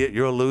 you're an idiot,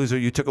 you're a loser,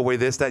 you took away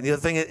this, that, and the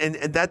other thing.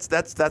 And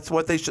that's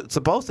what they're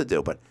supposed to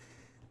do. But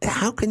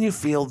how can you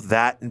feel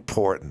that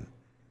important?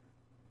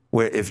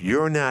 Where if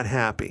you're not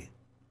happy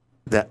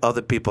that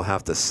other people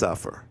have to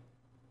suffer,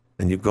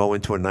 and you go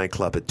into a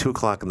nightclub at 2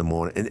 o'clock in the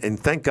morning, and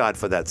thank God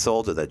for that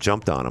soldier that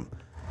jumped on him.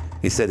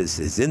 He said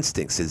his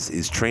instincts,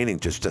 his training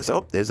just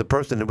there's a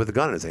person with a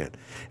gun in his hand.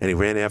 And he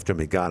ran after him,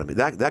 he got him.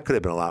 That could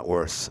have been a lot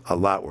worse.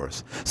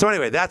 So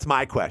anyway, that's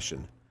my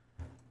question.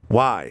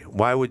 Why?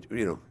 Why would,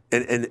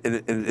 and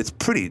it's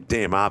pretty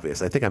damn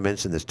obvious. I think I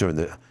mentioned this during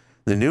the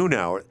noon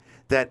hour,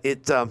 that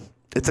it's a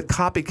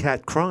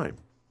copycat crime.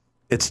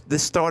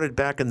 This started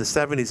back in the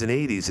 70s and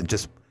 80s,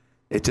 and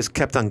it just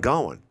kept on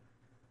going.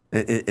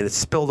 And it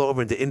spilled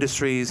over into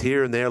industries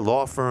here and there,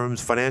 law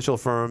firms, financial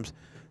firms.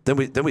 Then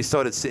we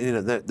started seeing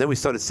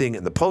it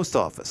in the post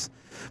office.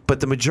 But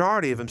the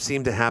majority of them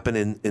seem to happen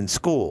in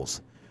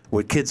schools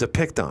where kids are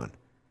picked on.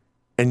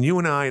 And you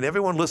and I and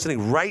everyone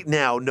listening right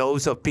now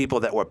knows of people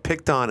that were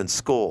picked on in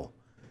school.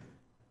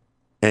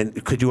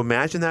 And could you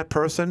imagine that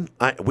person?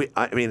 I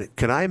mean,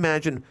 could I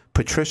imagine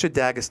Patricia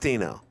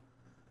D'Agostino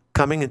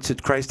coming into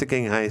Christ the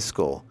King High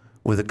School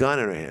with a gun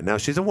in her hand? Now,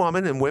 she's a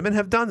woman, and women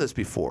have done this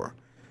before.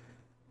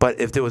 But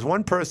if there was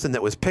one person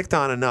that was picked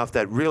on enough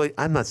that really,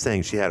 I'm not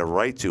saying she had a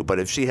right to, but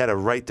if she had a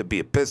right to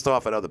be pissed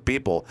off at other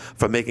people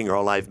for making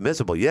her life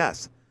miserable,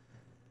 yes.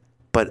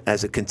 But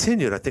as it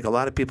continued, I think a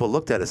lot of people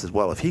looked at us as,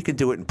 well, if he could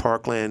do it in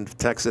Parkland,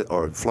 Texas,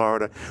 or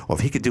Florida, or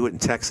if he could do it in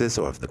Texas,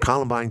 or if the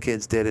Columbine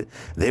kids did it,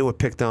 they were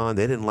picked on,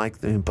 they didn't like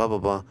them, blah, blah,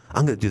 blah.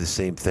 I'm going to do the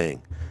same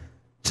thing.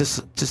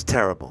 Just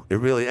terrible. It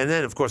really, and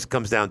then, of course, it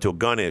comes down to a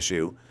gun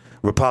issue.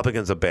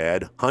 Republicans are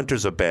bad.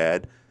 Hunters are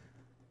bad.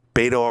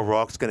 Beto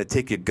O'Rourke's going to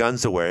take your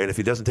guns away, and if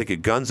he doesn't take your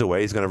guns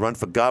away, he's going to run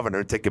for governor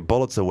and take your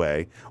bullets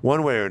away.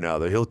 One way or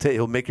another,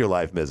 he'll make your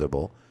life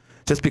miserable,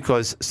 just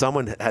because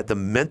someone had the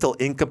mental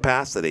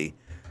incapacity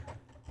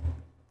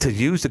to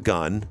use a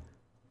gun,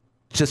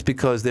 just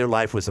because their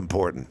life was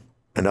important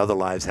and other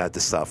lives had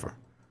to suffer.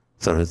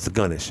 So it's the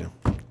gun issue.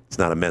 It's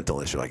not a mental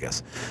issue, I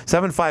guess.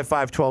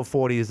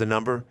 755-1240 is the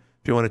number.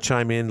 If you want to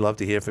chime in, love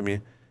to hear from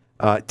you.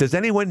 Does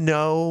anyone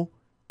know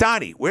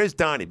Donnie, where's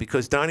Donnie?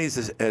 Because Donnie's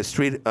a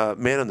street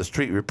man on the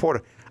street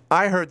reporter.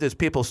 I heard there's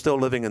people still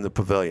living in the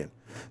pavilion.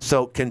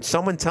 So can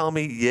someone tell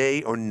me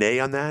yay or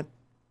nay on that?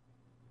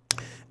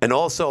 And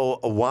also,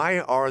 why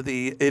are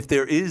if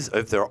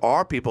there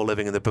are people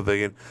living in the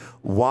pavilion,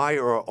 why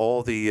are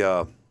all the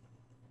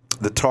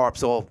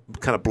tarps all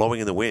kind of blowing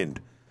in the wind?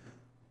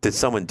 Did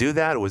someone do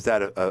that, or was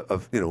that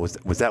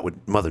was that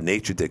what Mother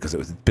Nature did? Because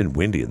it's been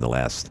windy in the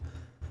last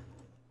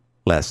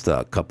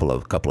couple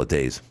of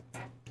days.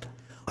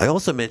 I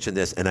also mentioned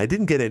this, and I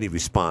didn't get any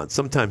response.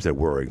 Sometimes I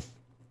worry.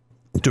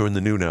 During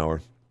the noon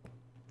hour,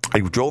 I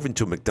drove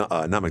into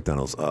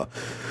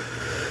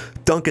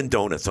Dunkin'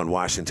 Donuts on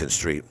Washington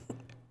Street,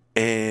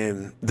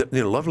 and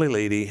the lovely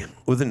lady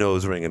with a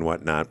nose ring and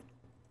whatnot.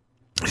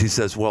 She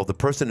says, "Well, the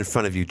person in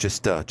front of you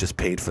just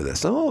paid for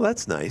this." Oh,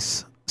 that's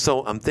nice.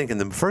 So I'm thinking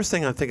the first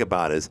thing I think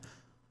about is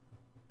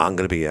I'm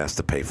going to be asked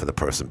to pay for the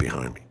person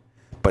behind me.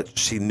 But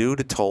she knew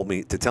to tell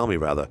me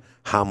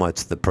how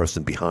much the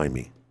person behind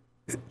me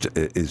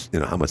is,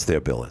 how much their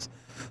bill is.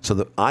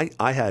 So I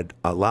had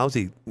a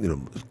lousy,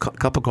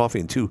 cup of coffee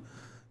and two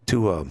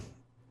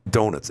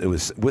donuts. It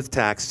was with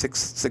tax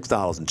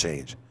 $6 and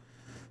change.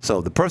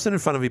 So the person in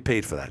front of me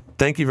paid for that.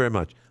 Thank you very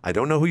much. I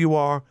don't know who you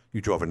are.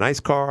 You drove a nice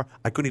car.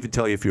 I couldn't even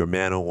tell you if you're a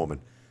man or a woman.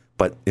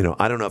 But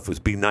I don't know if it was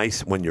be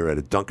nice when you're at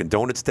a Dunkin'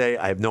 Donuts day.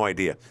 I have no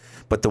idea.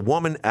 But the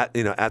woman at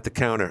the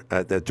counter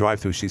at the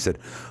drive-thru, she said,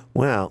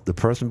 "Well, the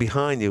person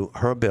behind you,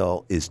 her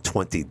bill is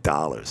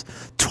 $20.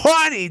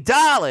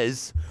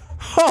 $20?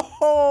 Ho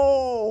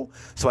ho!"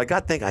 So I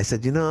got thinking. I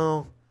said,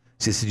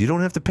 she said, "You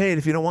don't have to pay it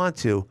if you don't want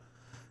to."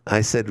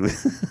 I said,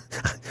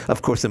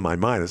 of course, in my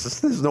mind,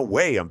 there's no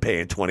way I'm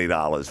paying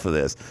 $20 for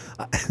this.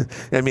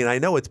 I mean, I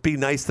know it's be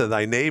nice to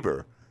thy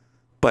neighbor,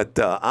 but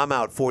I'm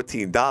out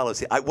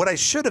 $14. What I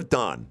should have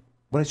done,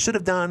 I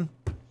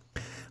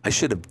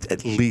should have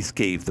at least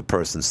gave the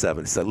person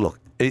 $7. Said, "Look,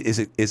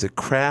 is it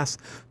crass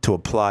to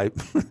apply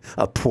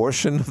a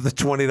portion of the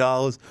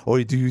 $20,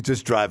 or do you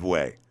just drive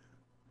away?"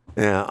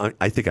 Yeah,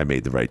 I think I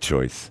made the right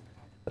choice.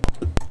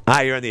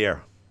 Hi, you're in the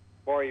air.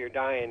 Boy, you're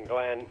dying,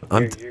 Glenn.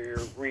 You're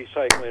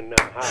recycling.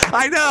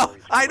 I know.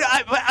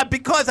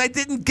 Because I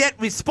didn't get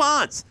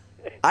response.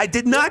 I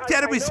did not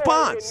get a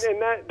response. And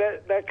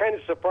that kind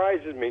of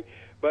surprises me.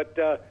 But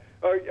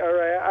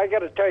I got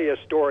to tell you a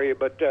story.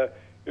 But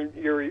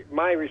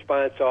my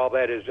response to all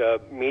that is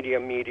media.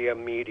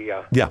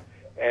 Yeah.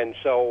 And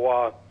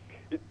so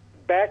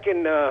back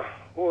in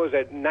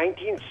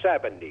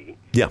 1970.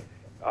 Yeah.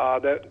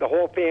 The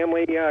whole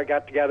family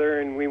got together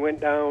and we went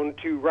down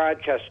to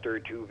Rochester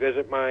to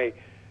visit my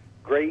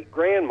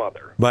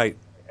great-grandmother. Right.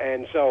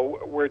 And so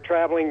we're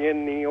traveling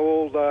in the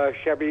old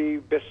Chevy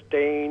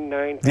Bistain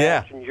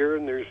 9-passenger,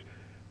 and there's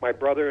my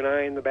brother and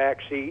I in the back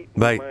seat,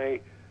 right.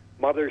 My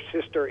mother's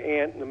sister,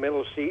 aunt in the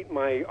middle seat,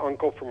 my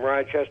uncle from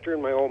Rochester,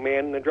 and my old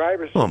man in the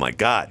driver's seat. Oh, my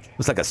God. It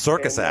was like a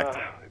circus act.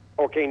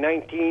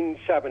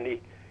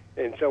 1970.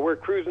 And so we're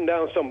cruising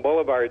down some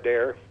boulevard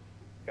there.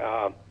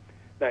 Not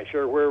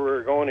sure where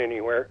we're going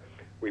anywhere.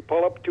 We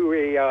pull up to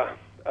a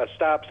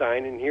stop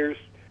sign, and here's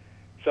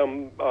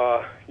some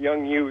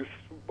young youth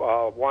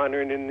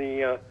wandering in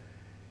the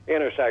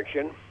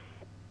intersection.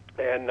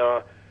 And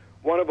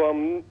one of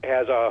them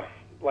has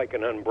like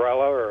an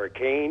umbrella or a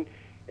cane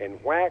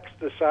and whacks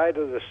the side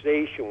of the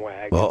station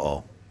wagon.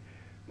 Uh-oh.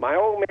 My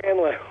old man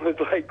was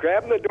like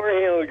grabbing the door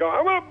handle and going,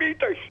 "I'm going to beat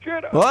the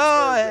shit out of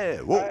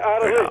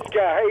this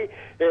guy."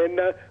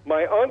 And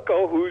my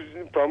uncle, who's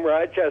from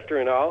Rochester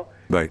and all,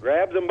 right.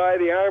 grabs him by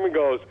the arm and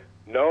goes,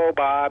 "No,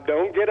 Bob,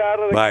 don't get out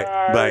of the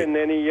car." Right. And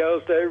then he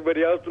yells to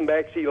everybody else in the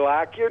backseat,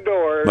 "Lock your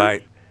doors."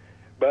 Right.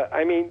 But,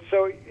 I mean,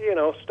 so,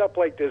 stuff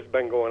like this has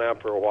been going on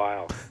for a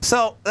while.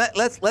 So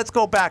let's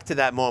go back to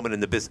that moment in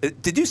the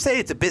Did you say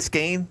it's a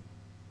Biscayne?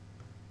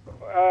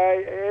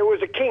 It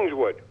was a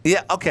Kingswood.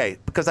 Yeah, okay,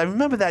 because I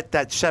remember that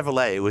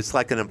Chevrolet. It was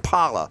like an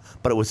Impala,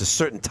 but it was a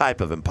certain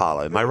type of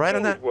Impala. Am I right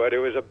on that? Kingswood. It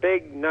was a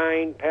big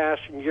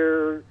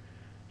 9-passenger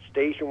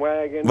station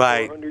wagon,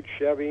 right. 400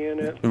 Chevy in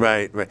it.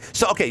 Right.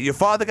 So, okay, your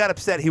father got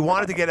upset. He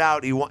wanted to get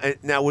out.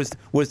 Now, was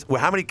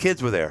how many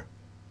kids were there?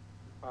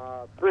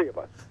 3 of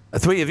us.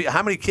 3 of you.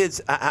 How many kids?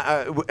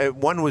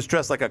 One was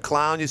dressed like a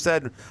clown, you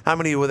said. How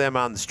many were there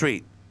on the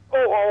street?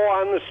 Oh,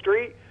 on the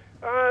street?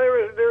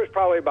 There was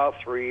probably about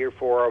 3 or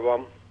 4 of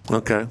them.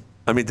 Okay.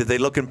 I mean, did they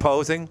look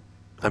imposing?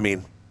 I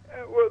mean,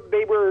 well,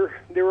 they were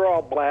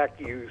all black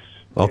youths.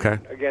 Okay.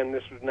 And again,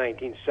 this was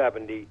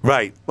 1970.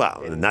 Right.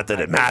 Well, not that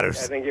it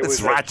matters. I think it was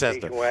it's Rochester. A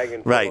station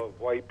wagon full of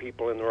white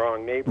people in the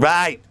wrong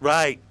neighborhood.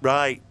 Right.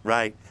 By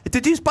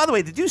the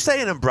way, did you say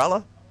an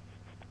umbrella?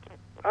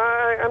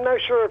 I'm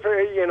not sure if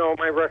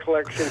my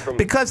recollection from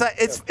because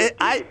years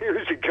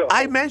ago.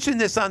 I mentioned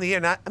this on the air.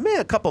 Now,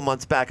 a couple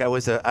months back, I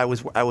was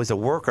a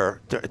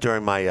worker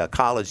during my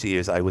college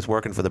years. I was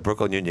working for the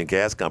Brooklyn Union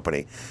Gas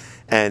Company,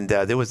 and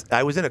I was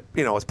in a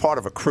as part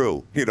of a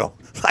crew.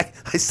 Like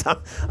I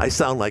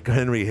sound like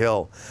Henry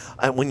Hill.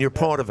 And when you're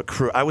part of a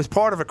crew, I was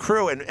part of a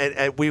crew,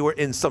 and we were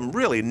in some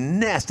really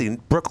nasty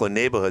Brooklyn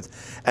neighborhoods,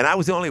 and I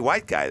was the only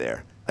white guy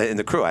there. in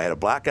the crew. I had a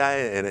black guy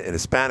and a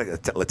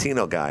Hispanic, a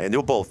Latino guy, and they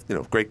were both,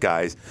 great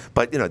guys.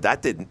 But they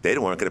weren't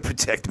going to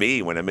protect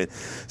me when I'm in.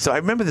 So I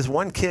remember this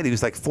one kid. He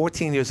was like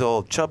 14 years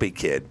old, chubby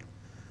kid,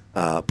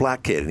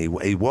 black kid, and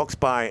he walks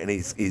by and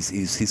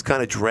he's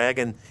kind of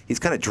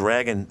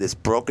dragging this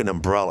broken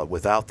umbrella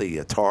without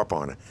the tarp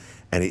on it.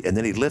 And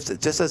then he lifts it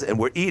just as, and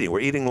we're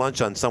eating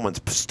lunch on someone's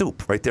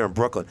stoop right there in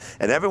Brooklyn,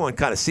 and everyone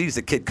kind of sees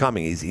the kid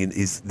coming.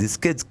 This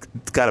kid's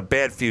got a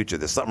bad future.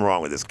 There's something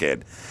wrong with this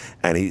kid,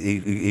 and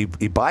he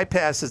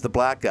bypasses the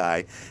black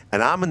guy,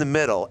 and I'm in the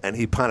middle, and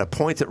he kind of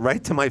points it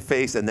right to my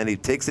face, and then he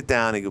takes it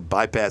down and he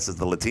bypasses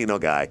the Latino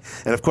guy,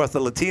 and of course the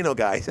Latino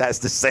guy has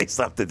to say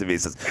something to me. He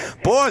says,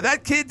 "Boy,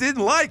 that kid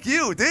didn't like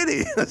you, did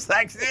he?" It's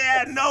like,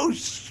 yeah, no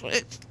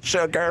shit,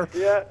 sugar.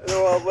 Yeah,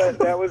 well,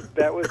 that was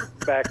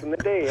back in the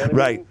day. And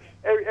right.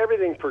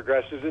 Everything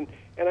progresses, and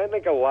I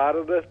think a lot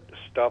of the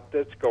stuff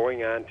that's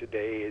going on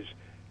today has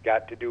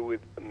got to do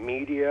with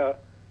media.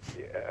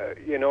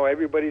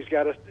 Everybody's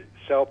got a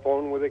cell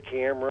phone with a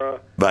camera,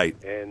 right?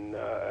 And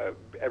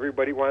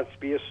everybody wants to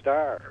be a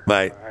star,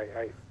 right?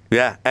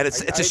 Yeah, and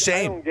it's a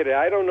shame. I don't get it.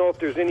 I don't know if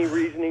there's any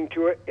reasoning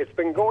to it. It's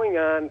been going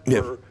on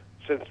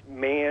since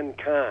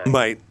mankind.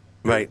 Right.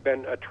 There's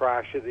been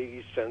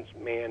atrocities since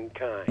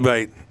mankind.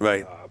 Right.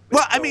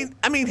 Well,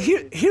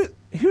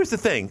 here's the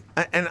thing,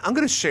 and I'm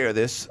going to share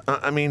this.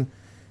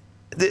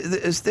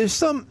 There's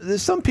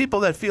some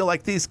people that feel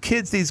like these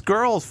kids, these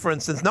girls, for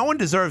instance, no one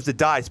deserves to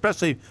die,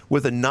 especially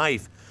with a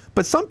knife.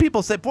 But some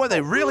people say, boy,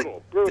 they're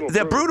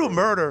brutal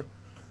murder.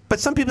 But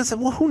some people say,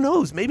 well, who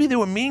knows? Maybe they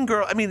were mean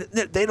girls. I mean,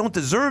 they don't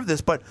deserve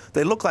this, but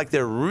they look like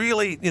they're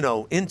really,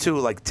 into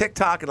like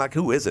TikTok, and like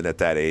who isn't at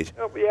that age?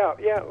 Oh,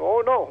 yeah.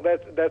 Oh no,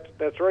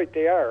 that's right.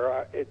 They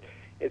are.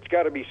 It's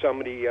got to be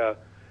somebody.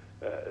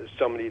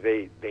 Somebody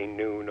they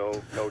knew, no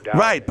doubt.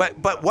 Right,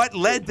 but what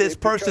led this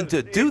person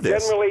to do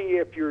this? Generally,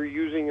 if you're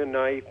using a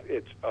knife,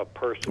 it's a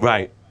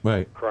personal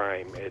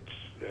crime. It's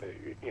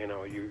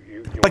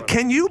you. But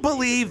can you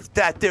believe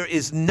that there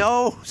is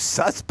no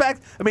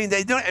suspect? I mean,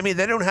 they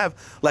don't have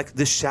like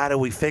this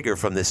shadowy figure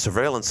from this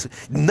surveillance.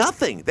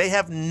 Nothing. They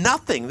have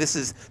nothing. This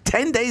is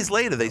 10 days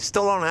later. They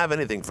still don't have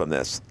anything from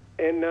this.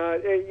 And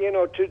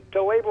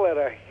to label it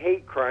a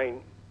hate crime,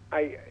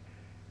 I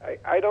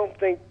don't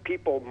think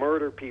people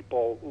murder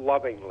people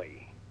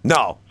lovingly.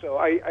 No. So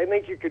I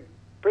think you could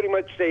pretty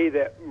much say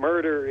that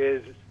murder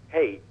is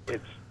hate.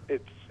 It's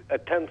a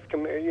 10th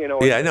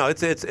Yeah, no,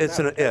 it's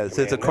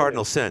a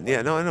cardinal sin.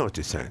 Yeah, no, I know what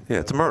you're saying. Yeah,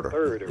 it's a murder.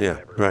 Third or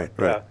whatever.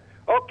 Right.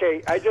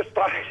 Okay, I just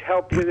thought I'd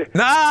help you.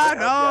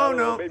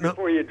 No.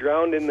 Before you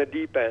drowned in the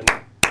deep end.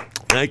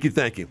 Thank you.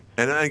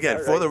 And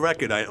again, for the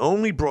record, I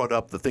only brought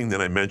up the thing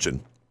that I mentioned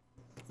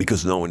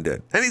because no one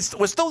did. And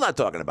we're still not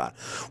talking about it.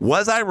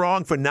 Was I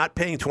wrong for not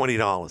paying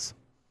 $20?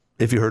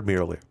 If you heard me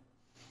earlier.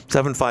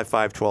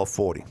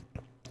 755-1240.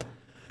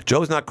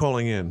 Joe's not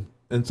calling in.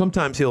 And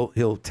sometimes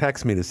he'll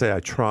text me to say I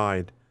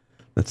tried.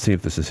 Let's see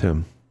if this is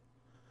him.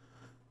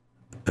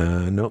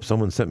 Nope,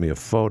 someone sent me a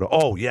photo.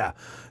 Oh, yeah.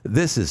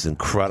 This is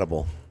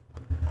incredible.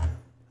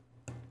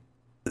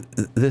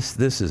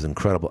 This is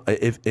incredible.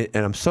 And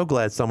I'm so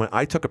glad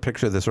I took a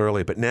picture of this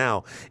earlier, but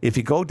now, if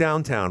you go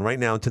downtown right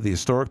now to the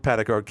historic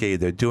Paddock Arcade,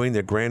 they're doing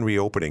their grand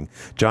reopening.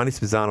 Johnny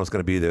Spezzano is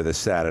going to be there this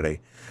Saturday.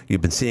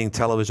 You've been seeing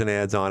television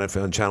ads on it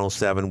on Channel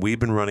 7. We've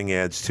been running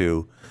ads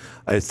too.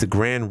 It's the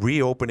grand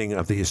reopening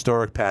of the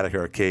historic Paddock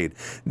Arcade.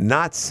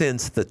 Not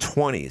since the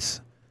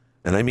 20s,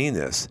 and I mean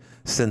this,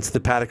 since the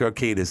Paddock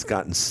Arcade has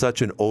gotten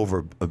such an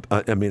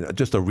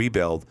just a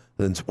rebuild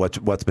than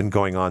what's been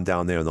going on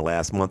down there in the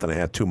last month and a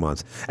half, 2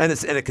 months. And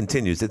it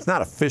continues. It's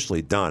not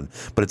officially done,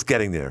 but it's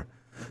getting there.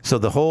 So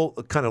the whole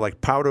kind of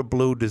like powder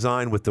blue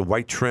design with the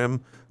white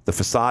trim, the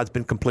facade's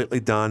been completely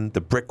done,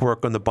 the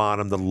brickwork on the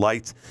bottom, the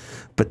lights.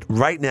 But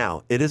right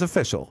now, it is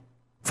official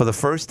for the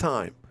first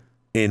time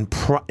in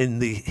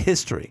the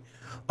history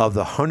of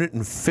the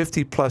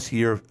 170-plus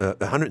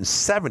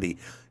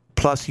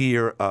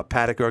year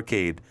Paddock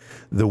Arcade,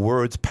 the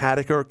words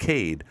Paddock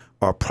Arcade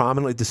are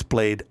prominently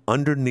displayed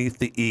underneath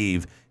the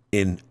eave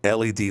in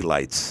LED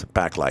lights,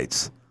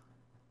 backlights.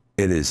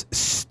 It is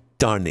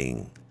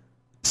stunning.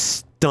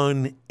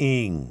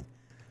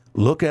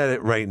 Look at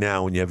it right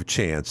now when you have a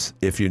chance,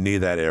 if you're near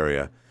that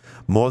area.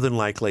 More than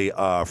likely,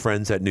 our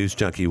friends at News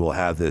Junkie will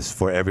have this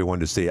for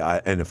everyone to see.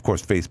 And, of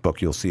course,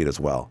 Facebook, you'll see it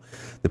as well.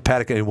 The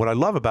Paddock, and what I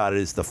love about it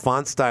is the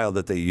font style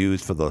that they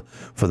use for the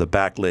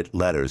backlit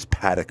letters,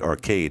 Paddock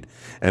Arcade.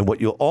 And what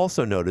you'll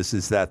also notice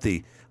is that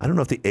I don't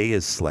know if the A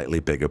is slightly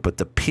bigger, but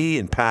the P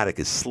in Paddock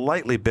is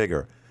slightly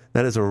bigger.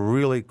 That is a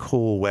really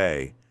cool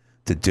way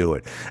to do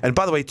it. And,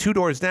 by the way, 2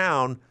 doors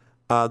down,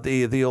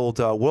 the old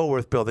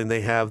Woolworth building,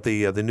 they have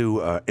the new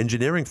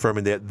engineering firm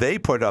in there. They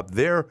put up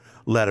their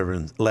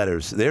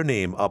letters, their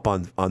name up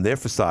on their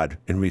facade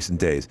in recent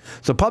days.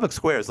 So Public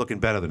Square is looking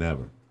better than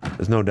ever.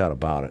 There's no doubt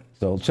about it.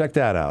 So check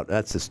that out.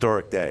 That's a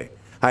historic day.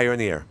 Hi, you're in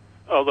the air.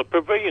 The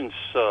pavilion's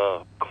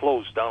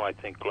closed down, I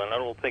think, Glenn. I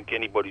don't think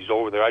anybody's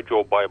over there. I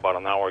drove by about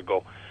an hour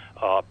ago.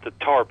 The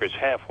tarp is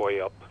halfway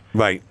up.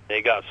 Right.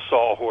 They got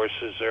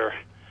sawhorses there.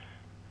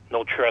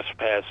 no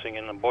trespassing,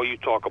 and boy, you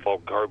talk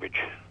about garbage.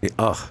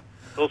 Ugh.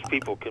 Those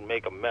people can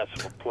make a mess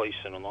of a place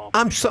in an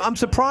office. I'm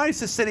surprised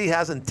the city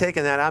hasn't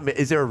taken that out.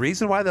 Is there a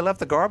reason why they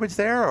left the garbage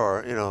there,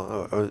 or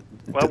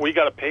Well, we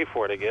got to pay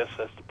for it, I guess.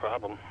 That's the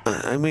problem.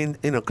 I mean,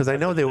 because I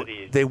know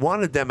they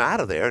wanted them out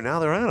of there. Now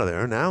they're out of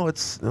there. Now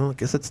I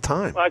guess it's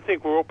time. Well, I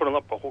think we're opening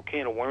up a whole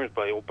can of worms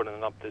by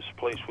opening up this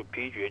place what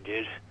PJ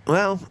did.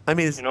 Well, I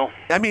mean,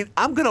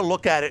 I'm going to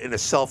look at it in a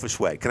selfish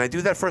way. Can I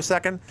do that for a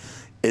second?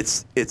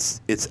 It's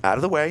out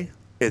of the way.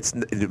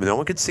 No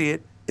one can see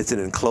it. It's an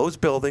enclosed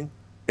building.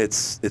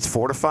 It's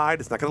fortified.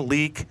 It's not going to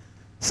leak.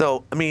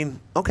 So I mean,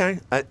 okay.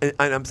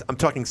 I'm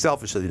talking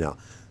selfishly now.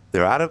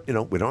 They're out of we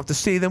don't have to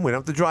see them. We don't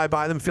have to drive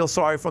by them. Feel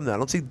sorry for them. I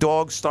don't see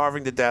dogs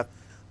starving to death.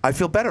 I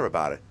feel better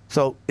about it.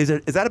 So is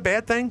that a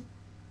bad thing?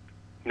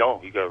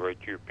 No, you got to write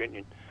your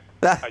opinion.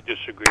 I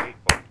disagree.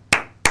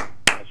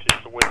 That's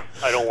just the way.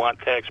 I don't want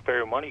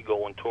taxpayer money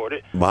going toward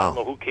it. Wow. I don't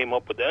know who came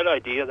up with that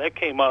idea. That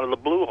came out of the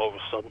blue all of a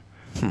sudden.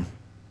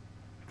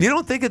 You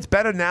don't think it's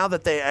better now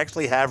that they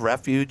actually have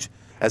refuge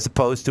as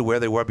opposed to where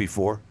they were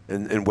before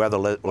and weather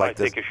like I this?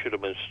 think it should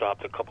have been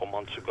stopped a couple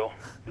months ago.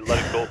 You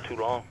let it go too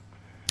long.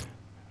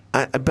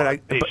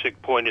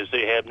 Basic point is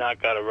they have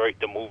not got a right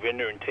to move in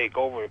there and take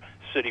over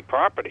city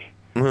property.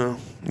 Well,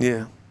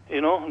 yeah.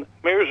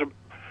 Mayor's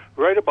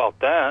right about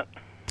that.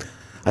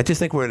 I just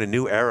think we're in a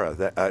new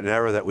era, an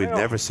era that we've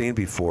never seen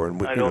before.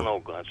 And I don't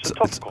know, Glenn. It's a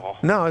tough call.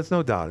 No, it's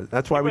no doubt.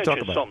 That's why we talk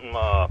about something,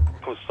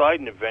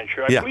 Poseidon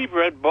Adventure. I believe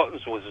Red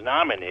Buttons was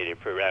nominated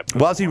for that.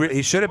 Was he?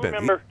 He should have been.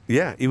 Remember?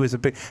 He was a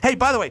big. Hey,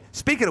 by the way,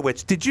 speaking of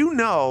which, did you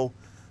know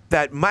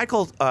that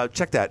Michael?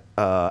 Check that.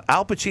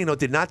 Al Pacino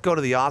did not go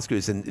to the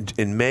Oscars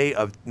in May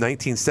of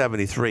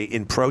 1973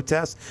 in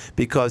protest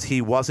because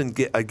he wasn't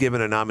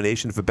given a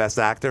nomination for Best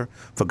Actor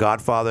for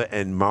Godfather,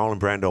 and Marlon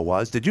Brando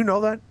was. Did you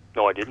know that?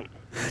 No, I didn't.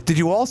 Did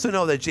you also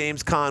know that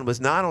James Caan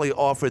was not only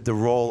offered the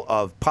role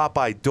of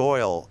Popeye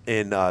Doyle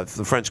in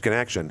The French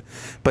Connection,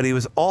 but he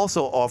was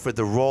also offered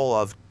the role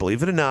of,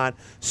 believe it or not,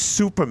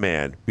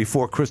 Superman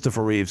before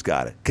Christopher Reeves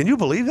got it? Can you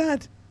believe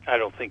that? I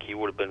don't think he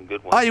would have been a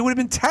good one. Oh, he would have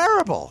been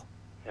terrible.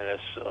 And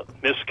that's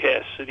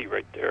miscast city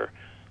right there.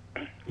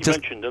 You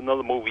mentioned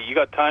another movie. You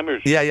got time?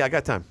 Yeah, I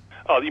got time.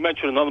 You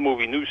mentioned another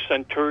movie, New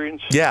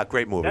Centurions. Yeah,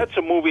 great movie. That's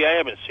a movie I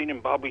haven't seen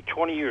in probably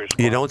 20 years.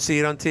 You don't see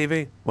it on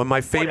TV? Well,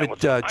 my favorite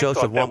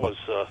Joseph Womble.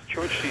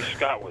 George C.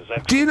 Scott was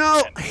excellent. Do you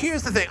know,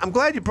 here's the thing. I'm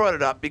glad you brought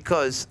it up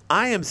because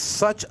I am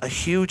such a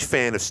huge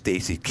fan of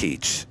Stacey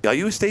Keach. Are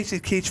you a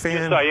Stacey Keach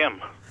fan? Yes, I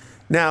am.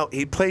 Now,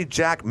 he played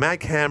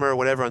Mac Hammer or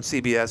whatever on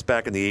CBS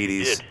back in the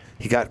 80s.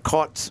 He got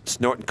caught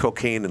snorting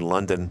cocaine in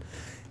London.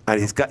 And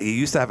he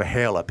used to have a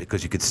hair lip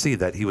because you could see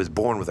that he was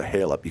born with a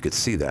hair lip. You could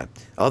see that.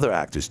 Other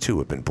actors, too,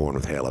 have been born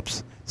with hair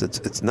lips.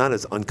 It's not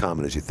as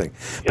uncommon as you think.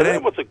 Yeah, but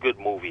that was a good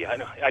movie. I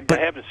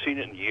haven't seen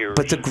it in years.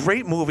 But it's a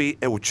great movie.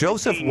 And with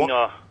Joseph...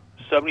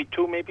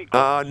 72 maybe?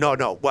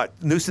 No.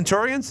 What? New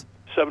Centurions?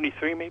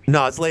 73 maybe?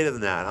 No, it's later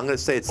than that. I'm going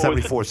to say it's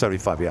 74,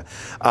 75, yeah.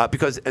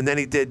 And then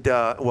he did...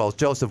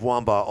 Joseph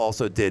Wamba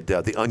also did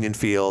The Onion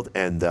Field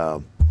and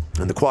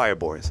The Choir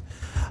Boys.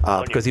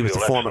 Because he was the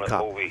former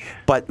cop. Movie.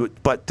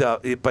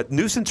 But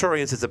New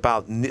Centurions is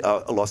about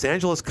Los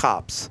Angeles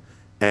cops,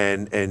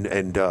 and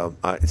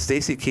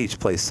Stacey Keach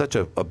plays such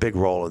a big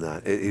role in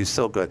that. He's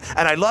so good,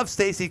 and I love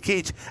Stacey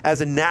Keach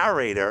as a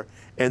narrator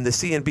in the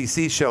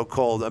CNBC show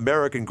called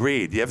American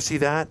Greed. You ever see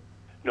that?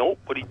 No,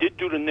 but he did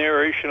do the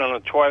narration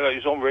on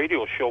his own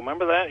radio show.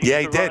 Remember that? He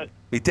did.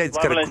 He did. It's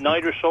at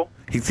night or so.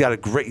 He's got a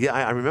great. Yeah,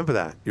 I remember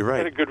that. You're right.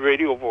 He had a good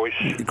radio voice.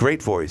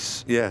 Great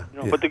voice. Yeah.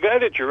 But the guy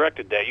that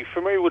directed that, you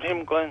familiar with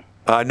him, Glenn?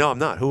 No, I'm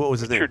not. What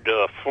was his name?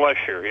 Richard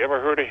Fleischer. You ever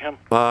heard of him?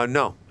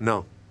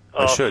 No.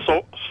 I should.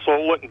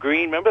 Soylent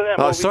Green. Remember that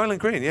movie? Soylent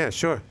Green. Yeah,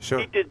 sure.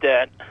 He did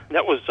that.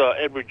 That was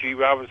Edward G.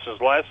 Robinson's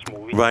last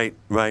movie. Right.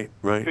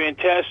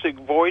 Fantastic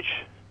voice.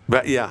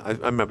 Right, yeah, I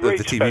remember Great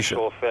the TV show.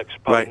 Special effects,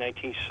 probably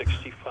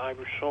 1965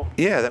 or so.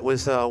 Yeah, that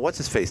was, what's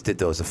his face did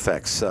those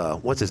effects?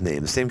 What's his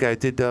name? The same guy who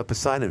did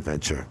Poseidon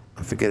Adventure.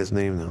 I forget his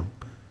name now.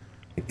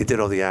 He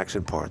did all the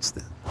action parts.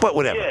 But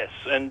whatever. Yes,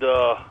 and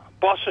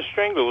Boston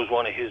Strangler was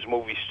one of his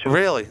movies, too.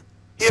 Really?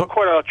 He had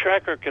quite a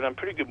track record on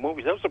pretty good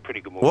movies. That was a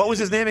pretty good movie. What was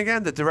his name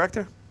again, the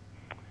director?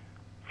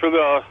 For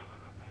the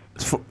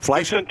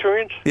Fleischer?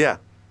 Centurions? Yeah.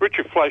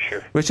 Richard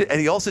Fleischer. And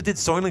he also did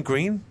Soylent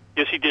Green?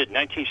 Yes, he did.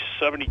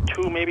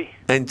 1972, maybe.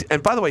 And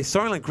by the way,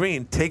 Soylent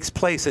Green takes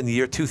place in the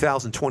year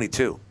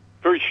 2022.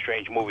 Very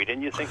strange movie,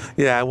 didn't you think?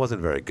 Yeah, it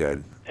wasn't very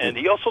good. And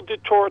he also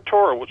did Tora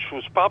Tora, which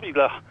was probably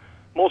the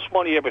most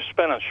money ever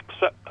spent on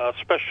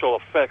special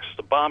effects.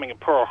 The bombing in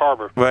Pearl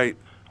Harbor. Right.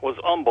 Was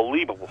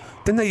unbelievable.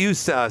 Didn't they use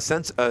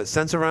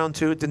Sense-Around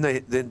too?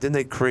 Didn't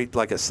they create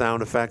like a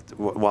sound effect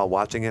while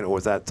watching it, or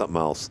was that something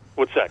else?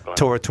 What's that, Glenn?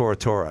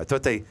 Tora. I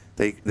thought they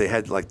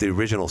had like the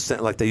original,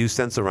 like they used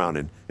Sense-Around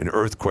in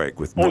Earthquake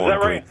with. Oh, is that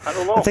right? I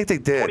don't know. I think they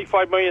did.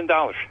 $25 million.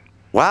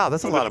 Wow,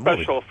 that's a lot of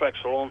money. Special effects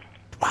alone.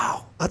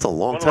 Wow, that's a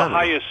long time.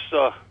 One of the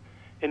highest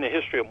in the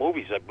history of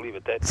movies, I believe,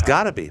 at that time. It's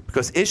got to be,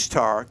 because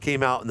Ishtar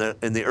came out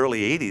in the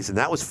early '80s, and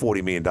that was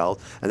 $40 million,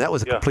 and that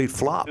was a complete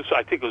flop.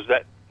 I think it was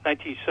that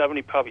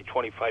 1970, probably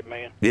 25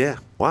 million. Yeah.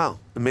 Wow.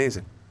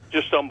 Amazing.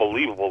 Just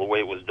unbelievable the way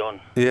it was done.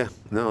 Yeah.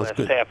 No, it's Last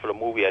good. half of the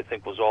movie, I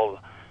think, was all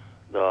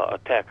the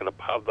attack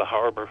of the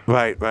harbor.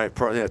 Right.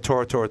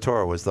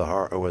 Tora was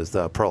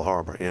the Pearl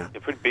Harbor. Yeah. They're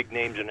pretty big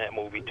names in that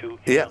movie too.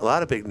 Yeah, a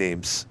lot of big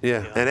names.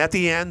 Yeah. And at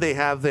the end, they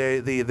have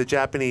the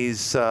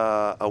Japanese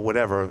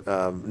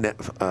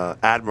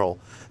admiral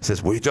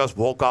says, "We just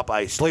woke up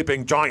a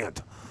sleeping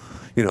giant."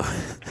 You know,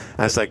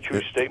 that's like a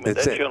true statement.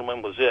 That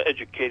gentleman was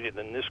educated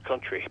in this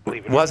country.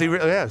 Believe it or not. Was he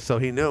really? Yeah, so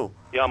he knew.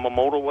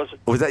 Yamamoto, was it?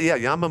 Was that? Yeah,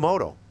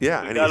 Yamamoto.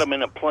 Yeah. We got him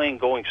in a plane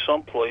going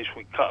someplace.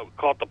 We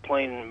caught the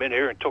plane in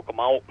midair and took him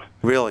out.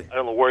 Really? I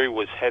don't know where he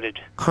was headed.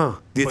 Huh?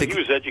 Do you think he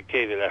was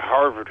educated at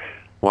Harvard?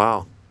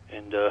 Wow.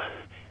 And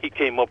he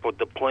came up with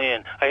the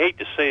plan. I hate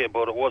to say it,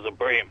 but it was a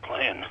brilliant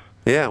plan.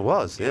 Yeah, it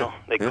was. Yeah. You know,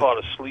 they caught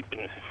us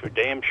sleeping for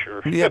damn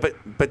sure. Yeah,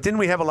 but didn't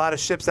we have a lot of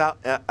ships out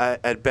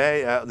at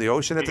bay, the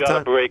ocean at the time? We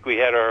got a break. We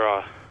had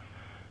our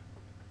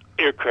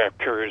aircraft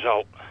carriers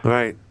out.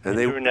 Right. And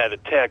during that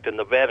attack, the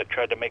Nevada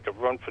tried to make a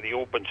run for the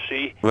open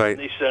sea. Right. And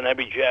they sent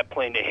every jet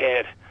plane they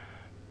had.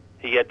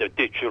 He had to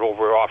ditch it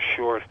over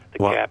offshore. The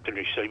captain,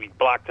 he said, we'd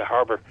block the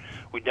harbor.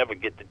 We'd never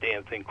get the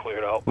damn thing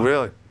cleared out.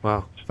 Really?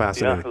 Wow.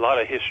 Fascinating. Yeah, a lot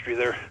of history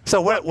there.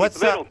 So what's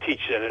they don't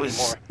teach that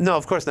anymore. No,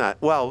 of course not.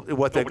 Well,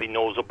 nobody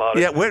knows about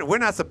it. Yeah, we're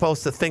not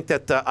supposed to think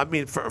that. I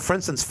mean, for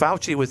instance,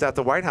 Fauci was at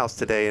the White House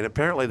today, and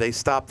apparently they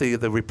stopped the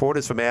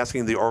reporters from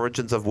asking the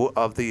origins of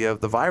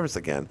the virus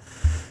again.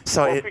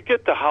 So if we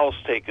get the House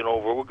taken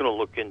over, we're going to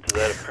look into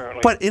that.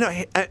 Apparently, but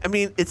I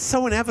mean, it's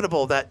so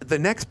inevitable that the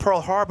next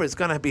Pearl Harbor is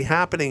going to be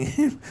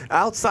happening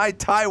outside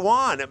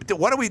Taiwan.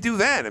 What do we do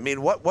then? I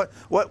mean,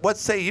 what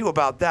say you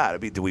about that? I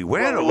mean, do we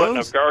win or letting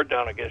lose? a guard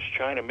down against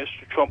China.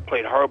 Mr. Trump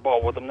played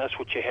hardball with them. That's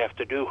what you have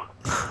to do.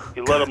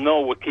 You let them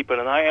know we're keeping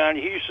an eye on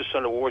you. He used to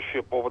send a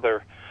warship over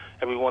there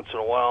every once in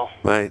a while.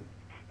 Right.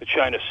 The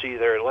China Sea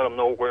there, and let them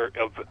know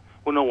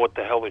we'll know what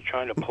the hell they're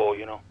trying to pull.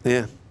 You know.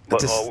 Yeah.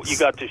 But you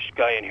got this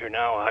guy in here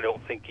now. I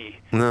don't think he.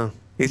 No.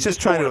 He's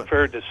just trying to.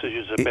 Fair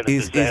decisions have been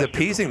he's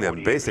appeasing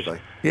them, basically.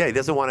 Yeah, he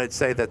doesn't want to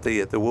say that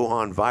the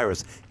Wuhan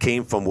virus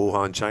came from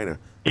Wuhan, China.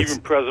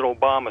 Even President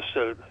Obama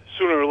said,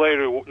 sooner or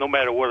later, no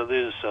matter what it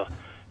is,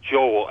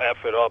 Joe will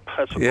F it up.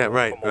 That's a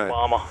right, from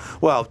Obama.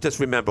 Right. Well, just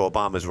remember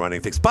Obama's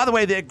running things. By the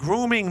way, they're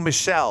grooming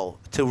Michelle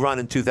to run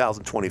in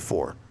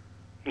 2024.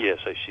 Yes,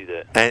 I see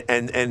that.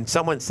 And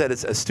someone said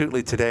it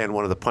astutely today on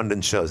one of the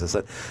pundit shows. I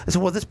said,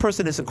 well, this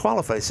person isn't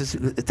qualified. I says,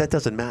 that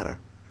doesn't matter.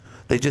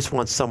 They just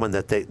want someone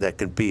that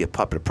can be a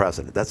puppet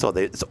president. That's all.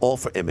 It's all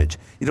for image.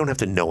 You don't have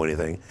to know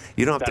anything.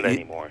 You don't have Not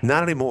anymore.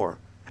 Not anymore.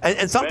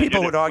 And some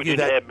people would argue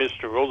that. Had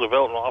Mr.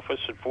 Roosevelt in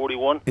office at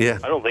 41. Yeah.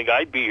 I don't think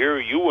I'd be here.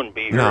 You wouldn't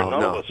be here.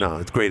 No.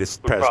 It's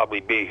greatest president. Probably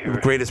be here.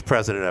 Greatest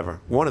president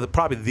ever.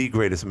 Probably the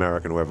greatest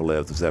American who ever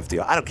lived was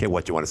FDR. I don't care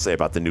what you want to say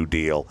about the New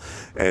Deal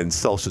and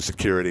Social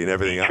Security and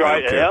everything.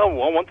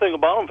 One thing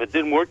about him, if it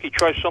didn't work, he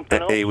tried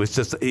something else. He was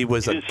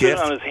a didn't gift. Sit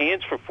on his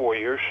hands for 4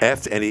 years.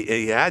 And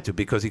he had to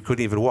because he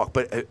couldn't even walk.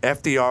 But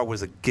FDR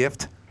was a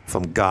gift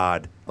from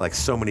God, like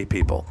so many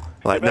people.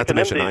 Like not to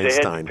mention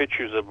Einstein. They had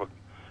pictures of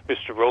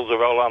Mr.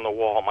 Roosevelt on the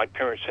wall. My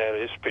parents had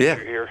his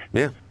picture here.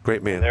 Yeah,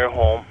 great man. In their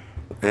home.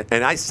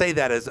 And I say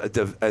that as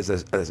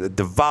a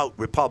devout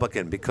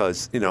Republican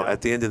because,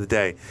 at the end of the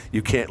day,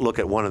 you can't look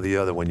at one or the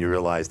other when you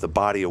realize the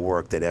body of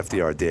work that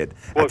FDR did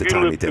at the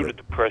time he did it. Well, if you lived through the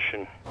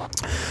Depression,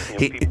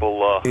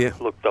 people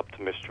looked up to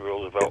Mr.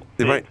 Roosevelt.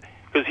 Right.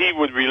 Because he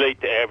would relate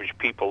to average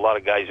people. A lot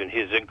of guys in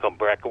his income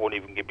bracket wouldn't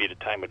even give you the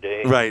time of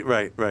day.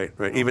 Right.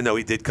 Even though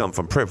he did come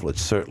from privilege,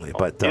 certainly.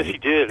 But yes, he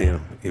did.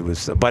 He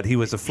was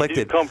afflicted.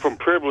 He did come from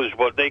privilege,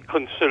 but they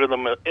considered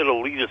him an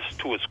elitist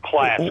to his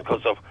class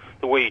because of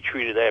the way he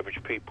treated average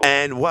people.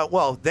 And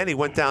then he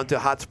went down to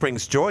Hot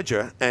Springs,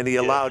 Georgia, and he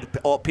allowed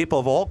all people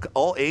of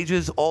all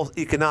ages, all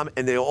economic,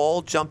 and they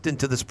all jumped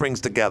into the springs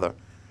together.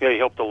 Yeah, he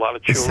helped a lot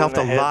of children. He's helped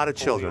a lot of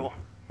children.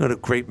 What a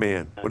great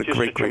man. What a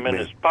great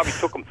man. Probably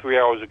took him 3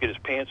 hours to get his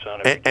pants on.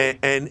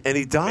 And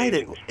he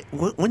died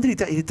when did he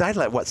die? He died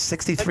at what,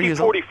 63 years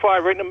old?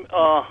 45, right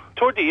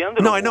toward the end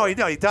of No, I know.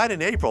 He died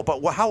in April,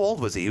 but how old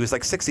was he? He was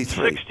like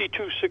 63.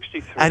 62,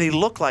 63. And he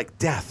looked like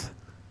death.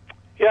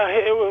 Yeah,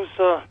 it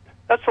was...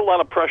 That's a lot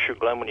of pressure,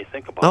 Glenn, when you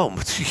think about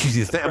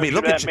it. I mean,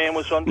 look at man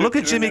was under look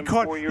at Jimmy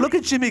Carter. Look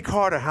at Jimmy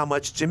Carter. How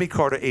much Jimmy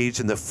Carter aged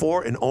in the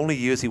 4 and only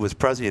years he was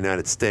president of the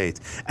United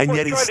States, and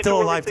yet he's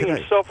still alive today.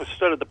 Himself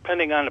instead of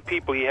depending on the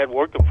people he had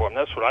working for him.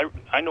 That's what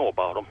I know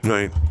about him.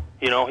 Right.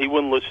 He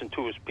wouldn't listen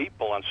to his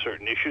people on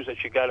certain issues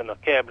that you got in the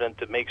cabinet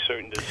to make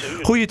certain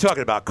decisions. Who are you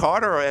talking about,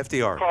 Carter or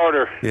FDR?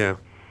 Carter. Yeah.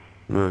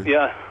 Right.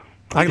 Yeah.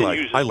 I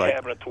like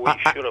cabinet to way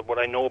he should have. What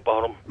I know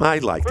about him. I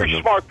liked him. Very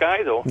smart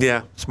guy, though.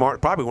 Yeah, smart.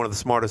 Probably one of the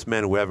smartest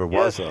men who ever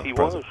was. Yes, he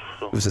was.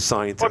 He was a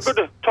scientist. Well,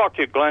 good to talk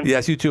to you, Glenn.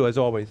 Yes, you too, as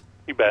always.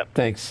 You bet.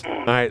 Thanks.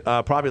 All right,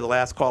 probably the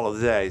last call of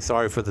the day.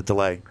 Sorry for the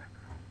delay.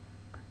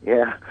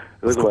 Yeah,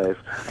 it was a ways.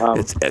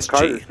 It's SG.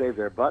 Carter saved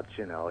their butts,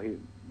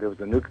 There was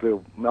a nuclear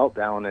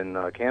meltdown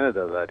in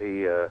Canada that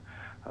he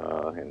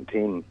and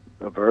team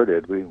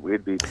averted.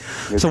 We'd be...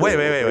 So wait.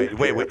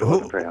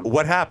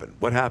 What happened?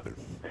 What happened?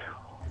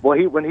 Well,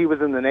 when he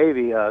was in the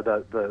Navy, there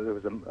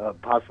was a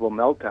possible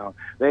meltdown.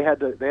 They had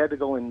to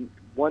go in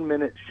 1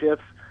 minute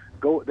shifts.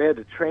 They had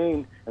to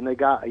train, and they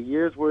got a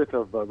year's worth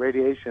of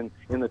radiation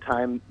in the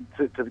time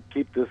to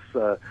keep this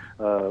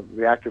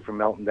reactor from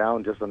melting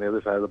down just on the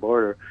other side of the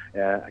border.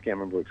 I can't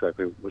remember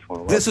exactly which one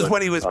it was. This is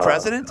when he was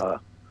president?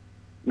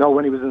 No,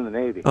 when he was in the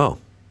Navy. Oh,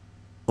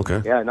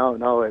 okay. Yeah,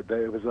 no, it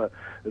was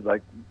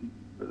like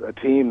a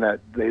team that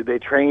they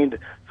trained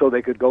so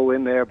they could go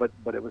in there, but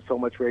it was so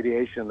much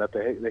radiation that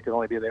they could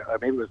only be there.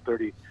 Maybe it was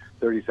 30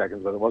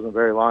 seconds, but it wasn't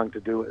very long to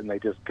do it, and they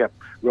just kept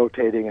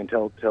rotating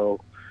until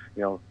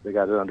they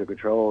got it under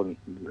control and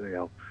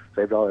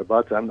saved all their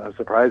butts. I'm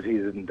surprised he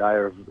didn't die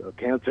of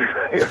cancer.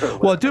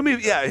 Well,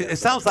 it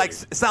sounds like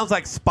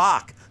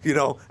Spock,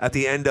 at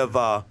the end of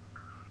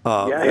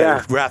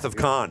Wrath of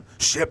Khan.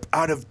 Ship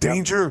out of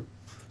danger,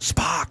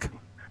 Spock.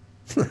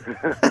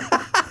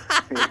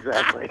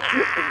 Exactly.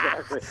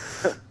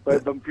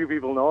 But few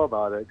people know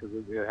about it.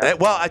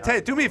 Well, I tell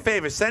you, do me a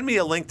favor. Send me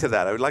a link to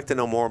that. I would like to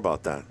know more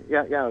about that.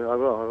 Yeah, I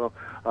will.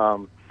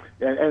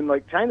 And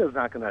like China's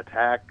not going to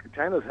attack.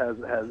 China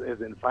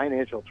is in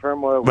financial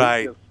turmoil.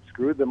 Right. We just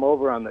screwed them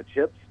over on the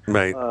chips.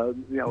 Right.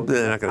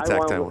 They're not going to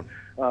attack Taiwan.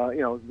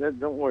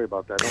 Don't worry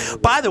about that.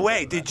 By the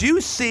way, did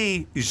you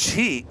see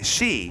Xi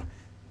XI?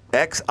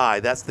 That's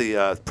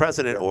the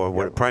president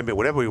or prime minister,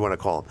 whatever we want to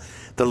call him.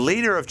 The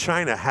leader of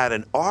China had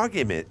an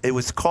argument. It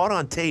was caught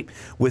on tape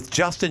with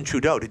Justin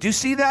Trudeau. Did you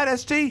see that,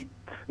 SG?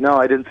 No,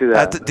 I didn't see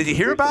that. Did you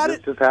hear about it?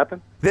 This just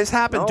happened? This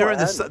happened during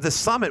the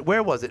summit.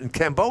 Where was it? In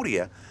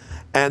Cambodia.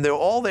 And they're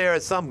all there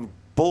at some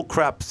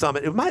bullcrap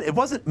summit. It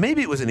wasn't.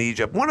 Maybe it was in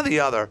Egypt. One or the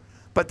other.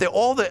 But they're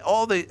all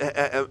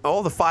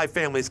the five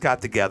families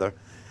got together,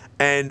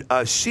 and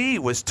she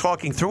was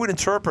talking through an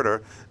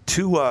interpreter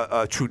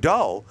to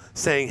Trudeau,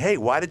 saying, "Hey,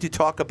 why did you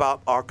talk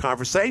about our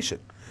conversation?"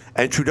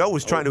 And Trudeau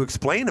was trying to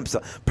explain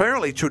himself.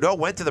 Apparently, Trudeau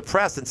went to the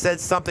press and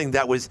said something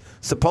that was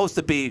supposed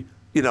to be,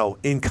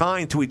 in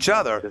kind to each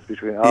other. Just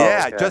between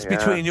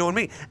between you and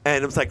me.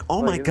 And it was like,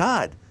 oh my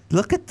God.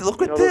 Look at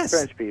this.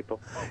 French people.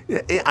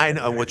 Yeah, I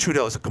know. Well,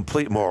 Trudeau is a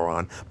complete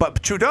moron.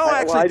 But Trudeau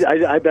actually.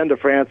 I've been to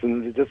France,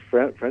 and just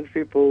French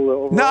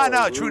people.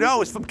 No.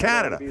 Trudeau is from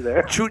Canada.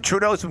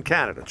 Trudeau is from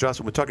Canada.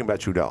 Justin, we're talking about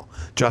Trudeau.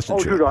 Justin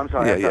Trudeau. Trudeau. I'm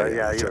sorry.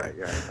 Yeah, you're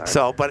right.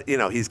 So, but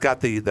he's got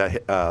the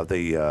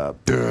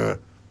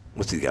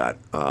what's he got?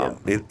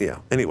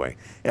 Anyway,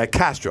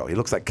 Castro. He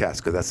looks like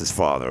Castro because that's his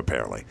father,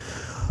 apparently.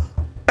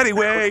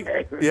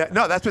 Anyway,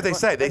 that's what they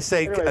say. They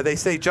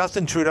say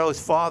Justin Trudeau's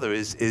father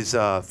is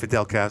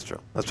Fidel Castro.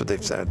 That's what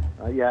they've said.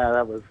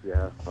 That was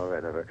all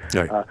right.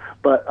 Right.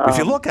 But if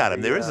you look at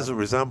him, there is a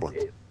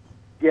resemblance.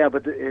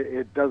 But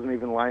it doesn't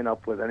even line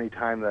up with any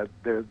time that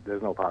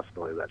there's no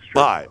possibility that's true.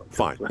 All right,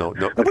 fine. No.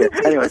 Okay.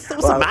 Anyway, what's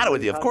the matter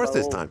with you? Of course,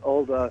 this time.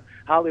 Old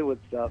Hollywood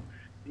stuff.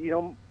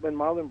 When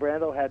Marlon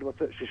Brando had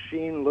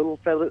Shasheen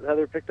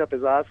Littlefeather picked up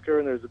his Oscar,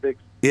 and there's a big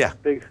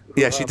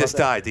she just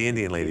died, the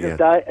Indian lady. She just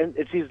died, and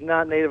she's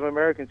not Native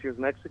American. She was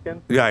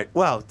Mexican. Right.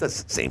 Well,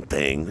 that's the same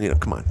thing.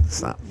 Come on,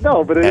 it's not.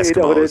 No, but it's just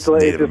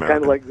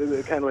kind of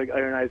like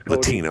Iron Eyes Cody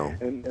Latino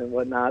and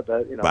whatnot.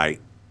 Right.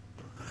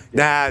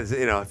 Nah,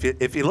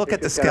 if you look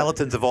at the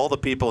skeletons of all the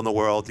people in the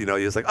world, you're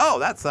just like, oh,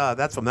 that's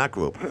from that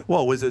group.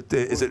 Well, is it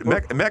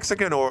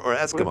Mexican or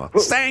Eskimo?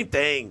 Same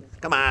thing.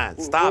 Come on,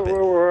 stop it.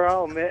 We're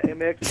all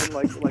mixed, and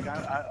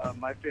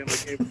my family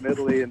came from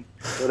Italy and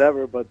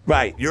whatever, but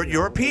right, you're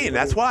European.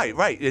 That's why.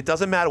 Right, it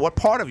doesn't matter what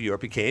part of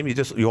Europe you came.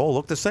 You all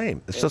look the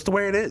same. It's just the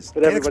way it is.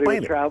 But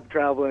everybody was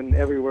traveling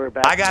everywhere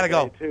back. I gotta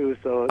go too.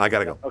 So I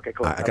gotta go. Okay,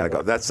 cool. I gotta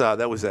go.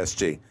 That was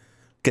SG.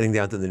 Getting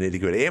down to the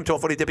nitty-gritty. AM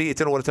 1240 WE,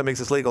 10 what time makes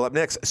this legal. Up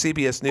next,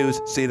 CBS News.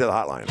 See you to the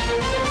hotline.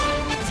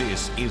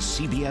 This is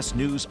CBS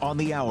News on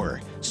the Hour,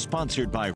 sponsored by